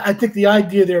the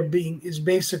idea there is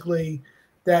basically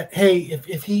that, hey,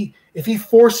 if he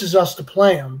forces us to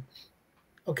play him,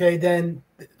 okay, then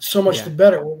so much the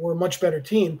better. We're a much better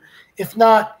team. If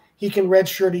not, he can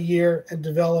redshirt a year and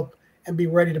develop and be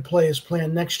ready to play his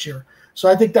plan next year. So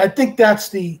I think that's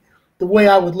the way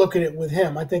I would look at it with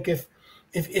him. I think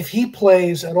if he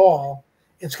plays at all,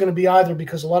 it's going to be either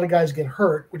because a lot of guys get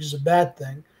hurt, which is a bad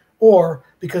thing, or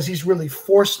because he's really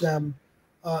forced them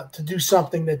to do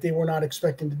something that they were not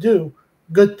expecting to do.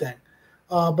 Good thing.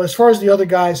 But as far as the other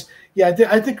guys,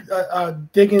 I think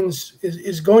Diggins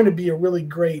is going to be a really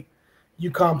great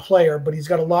UConn player, but he's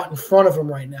got a lot in front of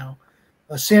him right now.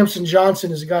 Samson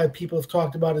Johnson is a guy that people have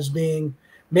talked about as being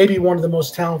maybe one of the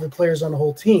most talented players on the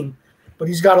whole team, but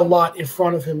he's got a lot in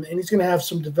front of him, and he's going to have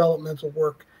some developmental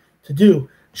work to do.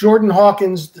 Jordan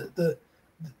Hawkins, the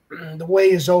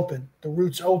way is open, the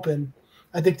route's open.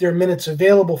 I think there are minutes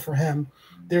available for him.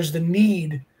 There's the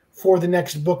need for the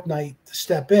next book night to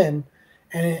step in,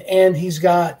 and he's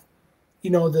got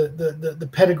the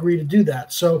pedigree to do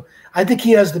that. So I think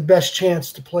he has the best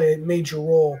chance to play a major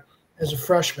role as a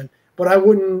freshman. But I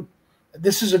wouldn't.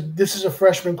 This is a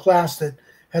freshman class that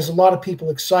has a lot of people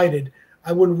excited.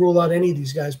 I wouldn't rule out any of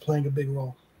these guys playing a big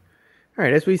role. All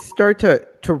right, as we start to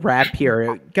wrap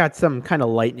here, got some kind of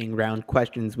lightning round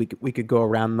questions we could go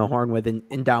around the horn with,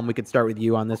 and Dom, we could start with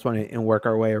you on this one and work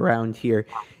our way around here.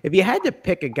 If you had to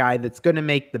pick a guy that's going to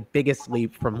make the biggest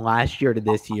leap from last year to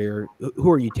this year,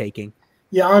 who are you taking?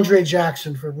 Yeah, Andre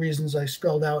Jackson, for reasons I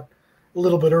spelled out a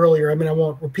little bit earlier. I mean, I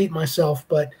won't repeat myself,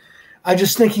 but I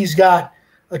just think he's got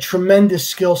a tremendous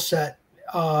skill set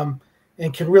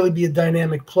and can really be a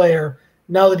dynamic player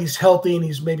now that he's healthy and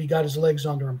he's maybe got his legs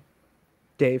under him.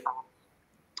 Dave?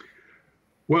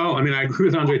 Well, I mean, I agree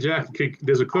with Andre Jackson.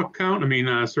 There's a Cook count. I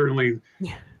mean, certainly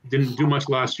didn't do much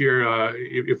last year.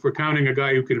 If we're counting a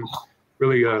guy who can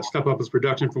really step up his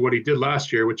production for what he did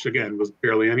last year, which, again, was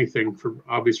barely anything for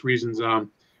obvious reasons,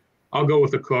 I'll go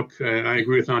with a Cook. And I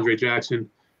agree with Andre Jackson.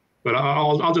 But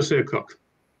I'll just say a Cook.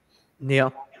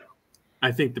 Neill?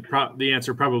 I think the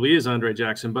answer probably is Andre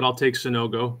Jackson, but I'll take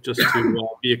Sonogo just to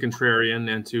be a contrarian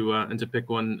and to pick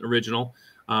one original.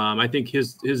 I think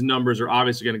his numbers are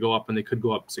obviously going to go up, and they could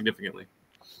go up significantly.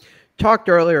 Talked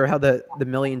earlier how the $1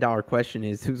 million question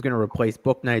is who's going to replace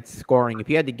Bouknight's scoring. If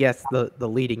you had to guess the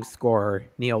leading scorer,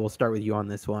 Neill, we'll start with you on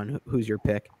this one. Who's your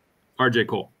pick? RJ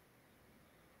Cole.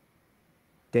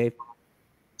 Dave?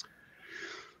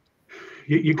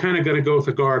 You kind of got to go with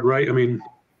a guard, right? I mean,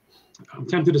 I'm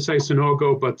tempted to say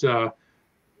Sonogo, but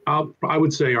I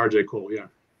would say RJ Cole, yeah.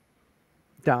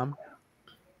 Dom?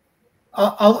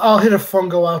 I'll hit a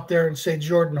fungo out there and say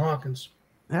Jordan Hawkins.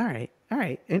 All right.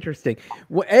 Interesting.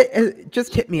 Well, it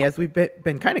just hit me as we've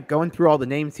been kind of going through all the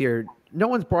names here. No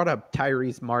one's brought up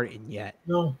Tyrese Martin yet.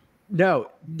 No,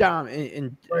 Dom,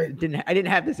 and right. I didn't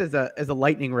have this as a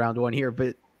lightning round one here,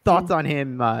 but thoughts on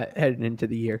him heading into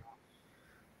the year?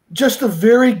 Just a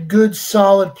very good,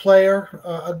 solid player.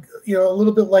 A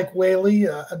little bit like Whaley,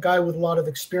 a guy with a lot of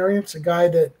experience, a guy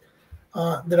that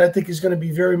I think is going to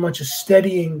be very much a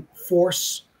steadying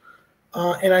force.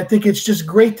 And I think it's just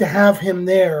great to have him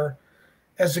there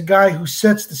as a guy who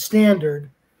sets the standard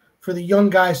for the young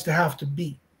guys to have to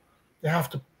beat, to have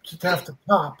to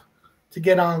top to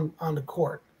get on the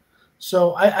court.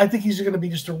 So I think he's going to be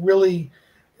just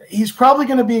he's probably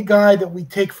going to be a guy that we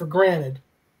take for granted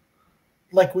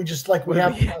like we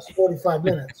have the last 45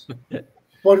 minutes.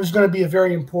 But it's going to be a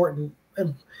very important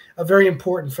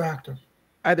factor.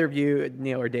 Either of you,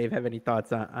 Neill or Dave, have any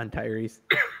thoughts on Tyrese?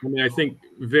 I mean, I think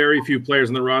very few players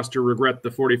on the roster regret the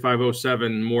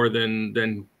 45-07 more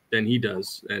than he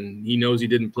does, and he knows he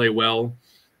didn't play well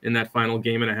in that final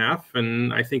game and a half,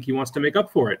 and I think he wants to make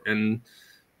up for it. And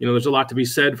there's a lot to be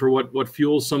said for what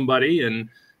fuels somebody, and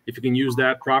if you can use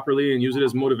that properly and use it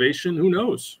as motivation, who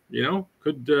knows?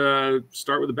 Could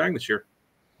start with a bang this year.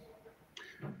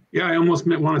 Yeah, I almost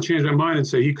want to change my mind and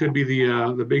say he could be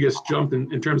the biggest jump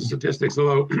in terms of statistics.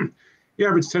 Although he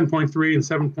averaged 10.3 and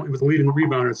 7 point was the leading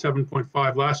rebounder at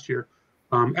 7.5 last year.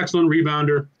 Excellent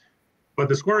rebounder, but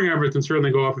the scoring average can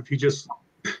certainly go up if he just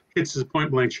hits his point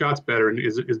blank shots better and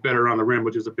is better on the rim,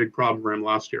 which is a big problem for him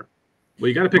last year. Well,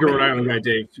 you got to pick a Rhode Island guy,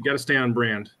 Dave. You got to stay on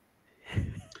brand.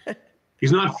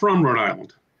 He's not from Rhode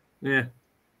Island. Yeah.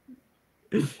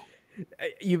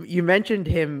 You mentioned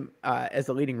him as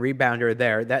a leading rebounder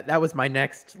there. That was my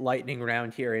next lightning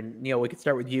round here. And Neill, we could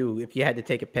start with you if you had to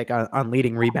take a pick on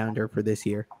leading rebounder for this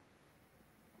year.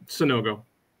 Sonogo.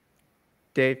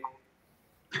 Dave?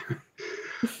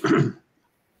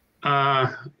 I'm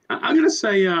gonna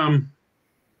say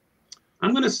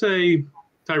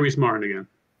Tyrese Martin again.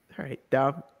 All right,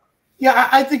 Dom. Yeah,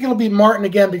 I think it'll be Martin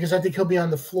again because I think he'll be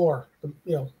on the floor.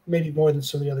 Maybe more than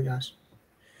some of the other guys.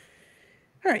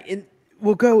 All right, and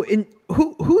we'll go in.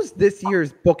 Who's this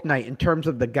year's book night in terms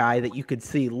of the guy that you could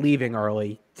see leaving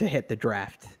early to hit the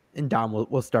draft? And Dom,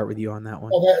 we'll start with you on that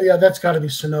one. Oh, that's got to be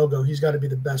Sonogo. He's got to be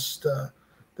the best,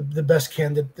 the best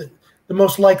candidate, the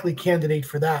most likely candidate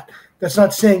for that. That's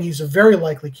not saying he's a very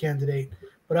likely candidate,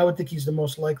 but I would think he's the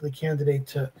most likely candidate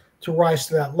to rise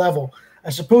to that level. I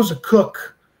suppose a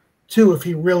Cook, too, if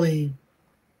he really,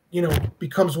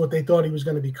 becomes what they thought he was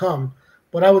going to become.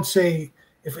 But I would say,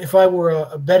 if I were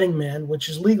a betting man, which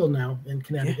is legal now in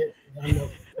Connecticut,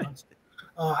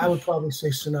 I would probably say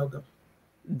Sonogo.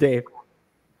 Dave.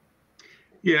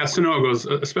 Yeah, Sonogo's,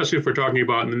 especially if we're talking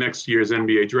about in the next year's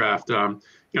NBA draft.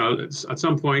 At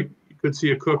some point you could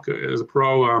see a Cook as a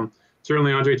pro.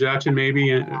 Certainly Andre Jackson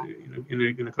maybe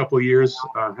in a couple of years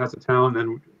has the talent.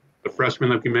 And the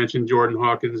freshmen, like you mentioned, Jordan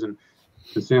Hawkins and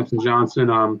Samson Johnson.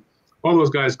 All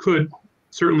those guys could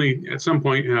certainly at some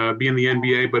point be in the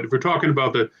NBA, but if we're talking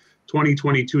about the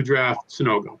 2022 draft,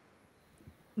 Sonogo.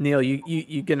 Neill,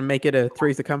 you gonna make it a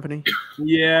Three's a Company?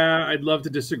 Yeah, I'd love to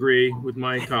disagree with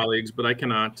my colleagues, but I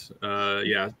cannot.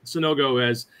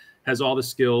 Sonogo has all the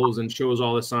skills and shows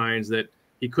all the signs that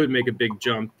he could make a big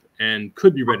jump and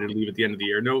could be ready to leave at the end of the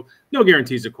year. No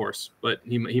guarantees, of course, but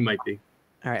he might be.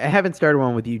 All right, I haven't started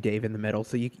one with you, Dave, in the middle,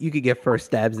 so you could get first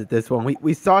stabs at this one.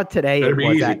 We saw today. Better be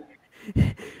easy.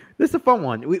 This is a fun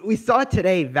one. We saw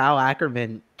today Val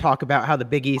Ackerman talk about how the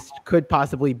Big East could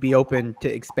possibly be open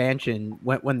to expansion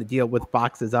when the deal with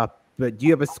Fox is up. But do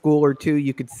you have a school or two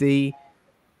you could see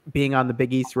being on the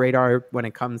Big East radar when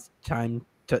it comes time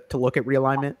to look at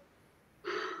realignment?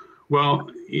 Well,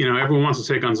 everyone wants to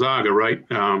say Gonzaga, right?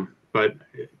 But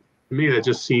to me, that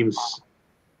just seems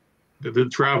the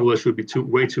travel issue would be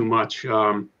way too much.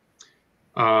 I've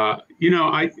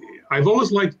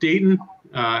always liked Dayton.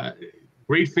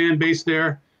 Great fan base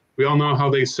there. We all know how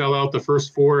they sell out the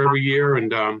first four every year,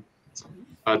 and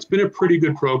it's been a pretty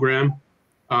good program.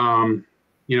 I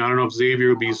don't know if Xavier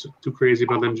would be too crazy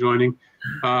about them joining.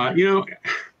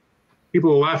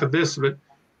 People will laugh at this, but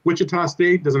Wichita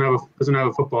State doesn't have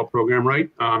a football program, right?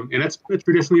 And it's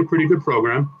traditionally a pretty good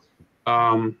program.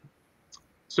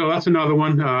 So that's another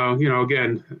one.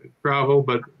 Again, travel,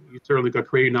 but you certainly got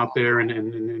Creighton out there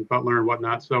and Butler and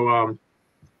whatnot. So.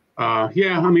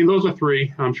 Those are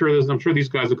three. I'm sure these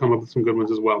guys will come up with some good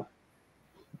ones as well.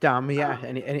 Dom, yeah.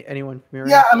 Anyone?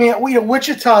 Yeah,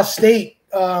 Wichita State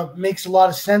makes a lot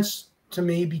of sense to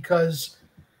me because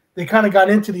they kind of got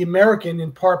into the American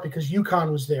in part because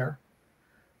UConn was there,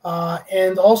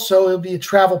 and also it'll be a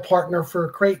travel partner for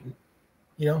Creighton.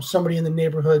 Somebody in the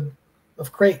neighborhood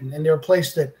of Creighton, and they're a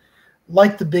place that,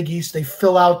 like the Big East, they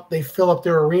fill up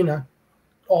their arena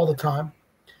all the time.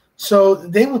 So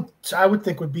I would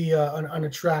think would be an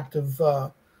attractive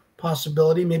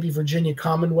possibility. Maybe Virginia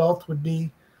Commonwealth would be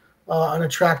an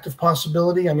attractive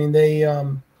possibility. I mean, they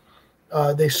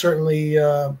certainly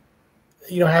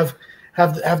have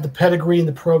the pedigree in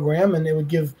the program, and it would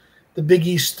give the Big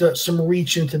East some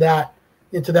reach into that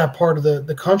part of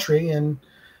the country. And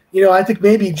I think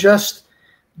maybe just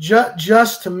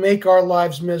to make our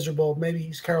lives miserable, maybe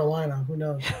East Carolina. Who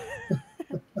knows?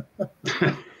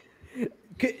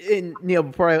 And Neill,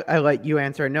 before I let you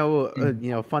answer, I know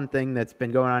a fun thing that's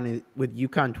been going on with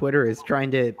UConn Twitter is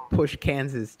trying to push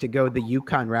Kansas to go the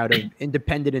UConn route of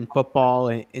independent in football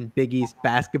and Big East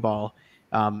basketball.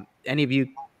 Any of you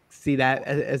see that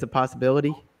as a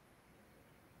possibility?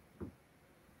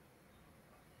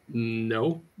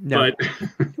 No. But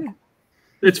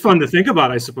it's fun to think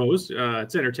about, I suppose.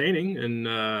 It's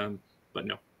entertaining, but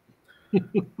no. I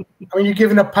mean, you're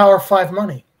giving up Power 5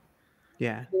 money.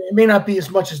 Yeah. It may not be as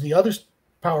much as the other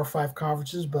Power 5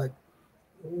 conferences, but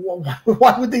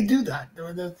why would they do that?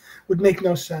 That would make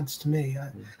no sense to me,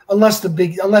 unless the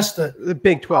Big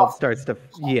 12 starts to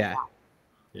yeah.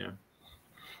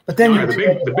 But then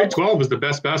the Big 12 is the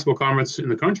best basketball conference in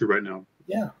the country right now.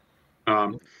 Yeah.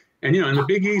 And in the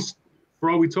Big East, for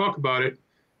all we talk about it,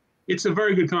 it's a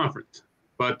very good conference.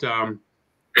 But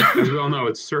as we all know,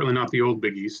 it's certainly not the old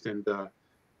Big East. And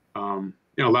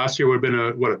last year would have been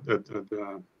a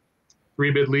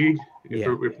 3-bid league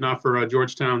if not for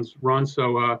Georgetown's run.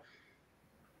 So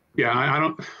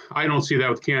I don't see that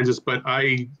with Kansas, but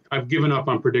I've given up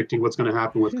on predicting what's going to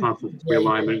happen with conference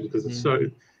realignment because it's so,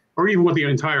 or even what the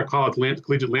entire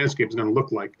collegiate landscape is going to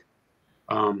look like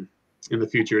in the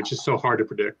future. It's just so hard to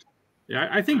predict. Yeah,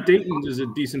 I think Dayton is a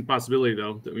decent possibility,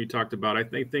 though, that we talked about. I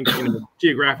think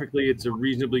geographically, it's a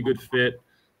reasonably good fit.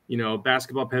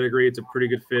 Basketball pedigree, it's a pretty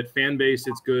good fit. Fan base,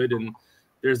 it's good, and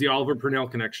there's the Oliver Purnell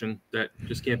connection that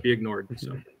just can't be ignored.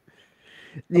 So,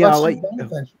 yeah,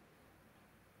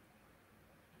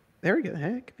 there we go.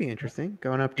 Hey, it could be interesting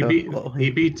going up to. Didn't he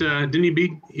beat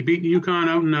UConn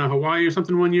out in Hawaii or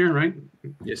something one year, right?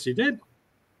 Yes, he did.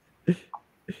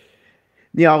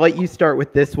 Yeah, I'll let you start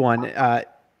with this one.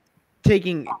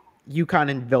 Taking UConn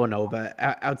and Villanova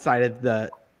outside of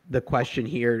the question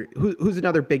here, who's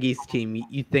another Big East team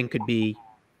you think could be,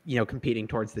 competing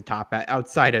towards the top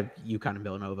outside of UConn and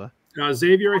Villanova?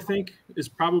 Xavier, I think, is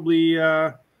probably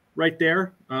right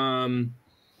there.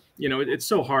 It's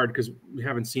so hard because we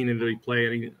haven't seen anybody play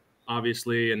any,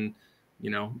 obviously, and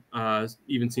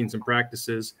even seen some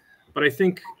practices. But I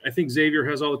think Xavier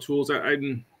has all the tools. I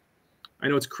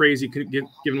know it's crazy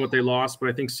given what they lost, but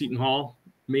I think Seton Hall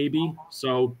maybe.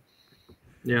 So,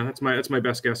 yeah, that's my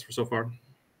best guess for so far.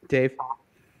 Dave,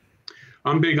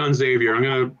 I'm big on Xavier.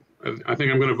 I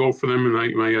think I'm gonna vote for them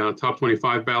in my top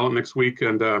 25 ballot next week.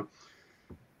 And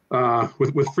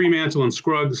with Fremantle and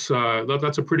Scruggs,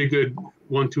 that's a pretty good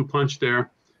 1-2 punch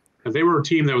there. And they were a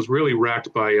team that was really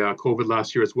racked by COVID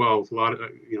last year as well. With a lot of, I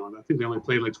think they only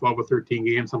played like 12 or 13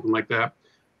 games, something like that.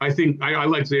 I think I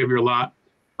like Xavier a lot.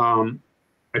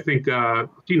 I think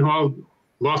Seton Hall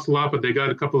lost a lot, but they got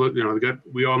a couple of,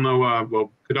 we all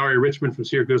know, Kadari Richmond from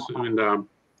Syracuse and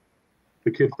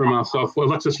the kid from South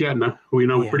Florida, Alexis Yetna, who we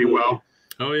know pretty well.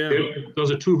 Oh, yeah.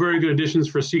 Those are two very good additions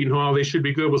for Seton Hall. They should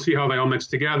be good. We'll see how they all mix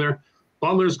together.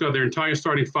 Butler's got their entire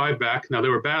starting 5 back. Now, they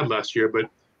were bad last year, but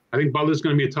I think Butler's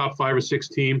going to be a top 5 or 6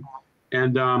 team.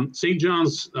 And St.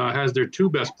 John's has their 2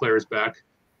 best players back.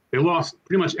 They lost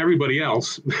pretty much everybody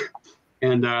else.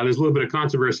 And there's a little bit of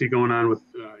controversy going on with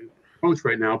coach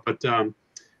right now, but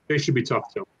they should be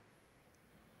tough too.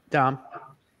 Dom?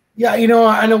 Yeah,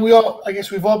 I know we've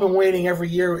all been waiting every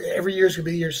year. Every year is going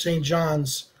to be the year St.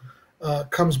 John's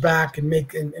comes back and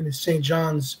it's St.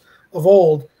 John's of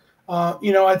old.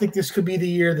 I think this could be the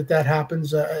year that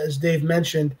happens. As Dave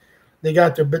mentioned, they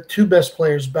got their 2 best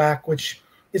players back, which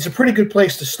is a pretty good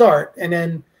place to start. And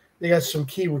then they got some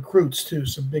key recruits too,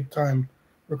 some big time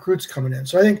recruits coming in.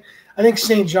 So I think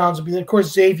St. John's will be, of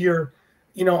course, Xavier,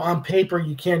 on paper,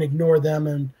 you can't ignore them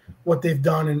and what they've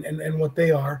done and what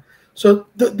they are. So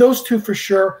those 2 for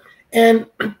sure. And,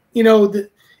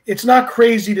 it's not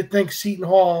crazy to think Seton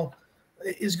Hall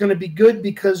is going to be good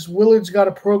because Willard's got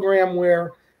a program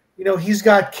where, he's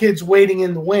got kids waiting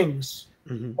in the wings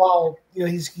while,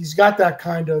 he's got that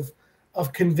kind of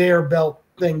conveyor belt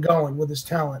thing going with his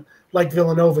talent like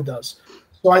Villanova does.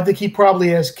 So I think he probably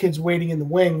has kids waiting in the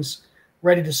wings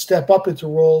ready to step up into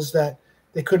roles that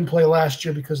they couldn't play last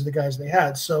year because of the guys they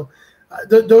had. So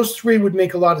those 3 would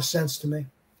make a lot of sense to me.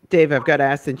 Dave, I've got to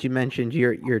ask, since you mentioned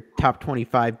your top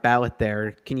 25 ballot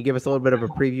there, can you give us a little bit of a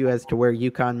preview as to where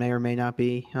UConn may or may not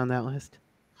be on that list?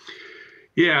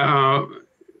 Yeah,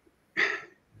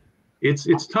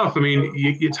 it's tough. I mean,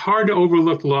 it's hard to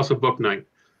overlook the loss of Book Night.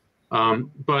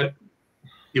 But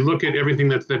you look at everything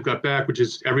that they've got back, which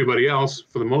is everybody else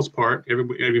for the most part,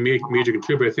 every major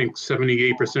contributor, I think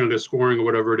 78% of their scoring or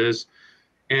whatever it is.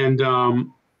 And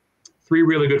 3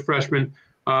 really good freshmen.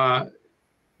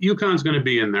 UConn's going to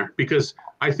be in there because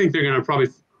I think they're going to probably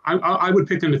I would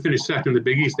pick them to finish second in the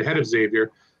Big East ahead of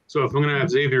Xavier. So if I'm going to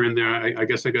have Xavier in there, I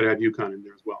guess I got to have UConn in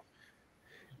there as well.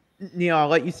 Neill, I'll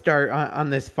let you start on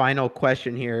this final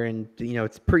question here. And,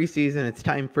 it's preseason. It's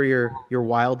time for your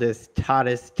wildest,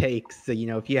 hottest takes. So,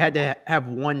 if you had to have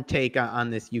one take on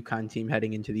this UConn team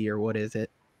heading into the year, what is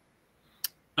it?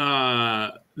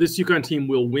 This UConn team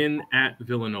will win at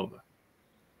Villanova.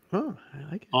 Oh,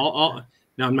 I like it.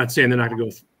 Now, I'm not saying they're not going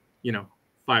to go,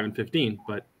 5-15,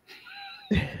 but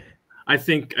I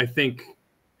think,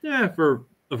 for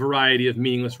a variety of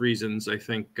meaningless reasons, I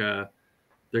think they're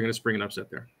going to spring an upset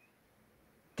there.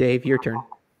 Dave, your turn.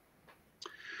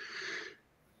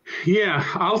 Yeah,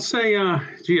 I'll say, I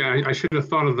should have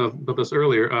thought of this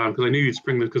earlier because I knew you'd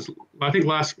spring this, because I think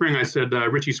last spring I said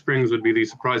Richie Springs would be the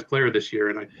surprise player this year,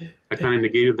 and I kind of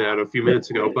negated that a few minutes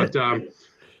ago. But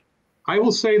I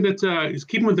will say that,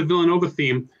 keeping with the Villanova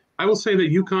theme, I will say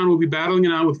that UConn will be battling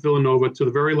it out with Villanova to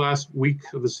the very last week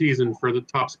of the season for the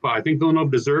top spot. I think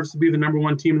Villanova deserves to be the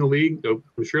 #1 team in the league.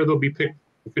 I'm sure they'll be picked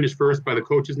to finish first by the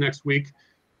coaches next week,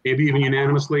 maybe even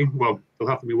unanimously. Well, they'll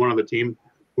have to be one other team,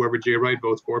 whoever Jay Wright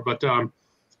votes for. But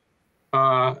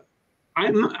I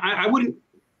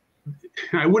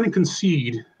wouldn't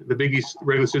concede the Big East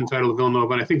regular season title to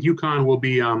Villanova, and I think UConn will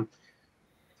be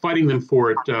fighting them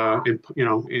for it.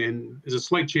 And there's a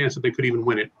slight chance that they could even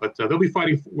win it, but they'll be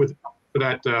fighting for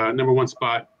that #1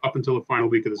 spot up until the final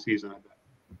week of the season, I bet.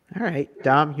 All right,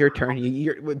 Dom, your turn.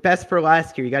 You're best for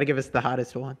last year. You got to give us the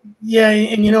hottest one. Yeah,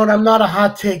 and you know what? I'm not a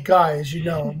hot take guy, as you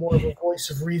know. I'm more of a voice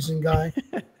of reason guy.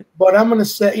 But I'm going to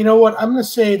say, you know what? I'm going to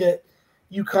say that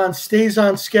UConn stays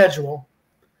on schedule,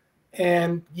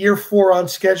 and year 4 on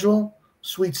schedule,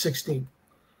 Sweet 16.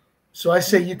 So I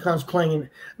say UConn's playing in. I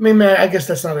mean, man, I guess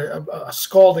that's not a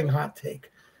scalding hot take,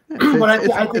 but I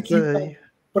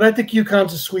think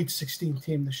UConn's a Sweet 16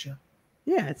 team this year.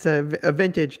 Yeah, it's a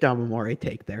vintage Dom Amore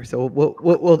take there. So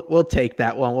we'll take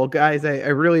that one. Well, guys, I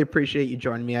really appreciate you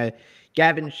joining me.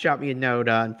 Gavin shot me a note.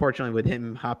 Unfortunately, with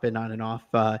him hopping on and off,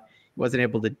 he wasn't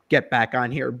able to get back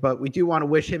on here. But we do want to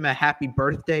wish him a happy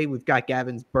birthday. We've got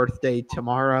Gavin's birthday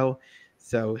tomorrow.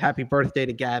 So happy birthday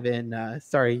to Gavin.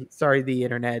 Sorry the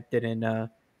internet didn't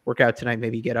work out tonight.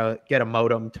 Maybe get a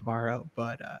modem tomorrow.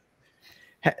 But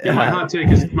yeah, my hot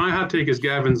take is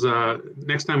Gavin's.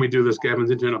 Next time we do this,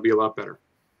 Gavin's internet will be a lot better.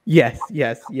 Yes.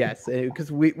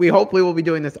 Because we hopefully will be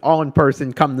doing this all in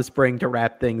person come the spring to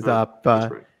wrap things up.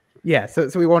 That's right. Yeah, so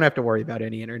we won't have to worry about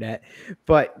any internet.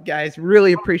 But guys,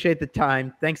 really appreciate the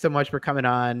time. Thanks so much for coming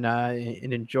on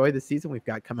and enjoy the season we've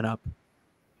got coming up.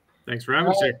 Thanks for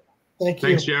having us here. Thank you.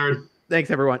 Thanks, Jared. Thanks,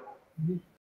 everyone.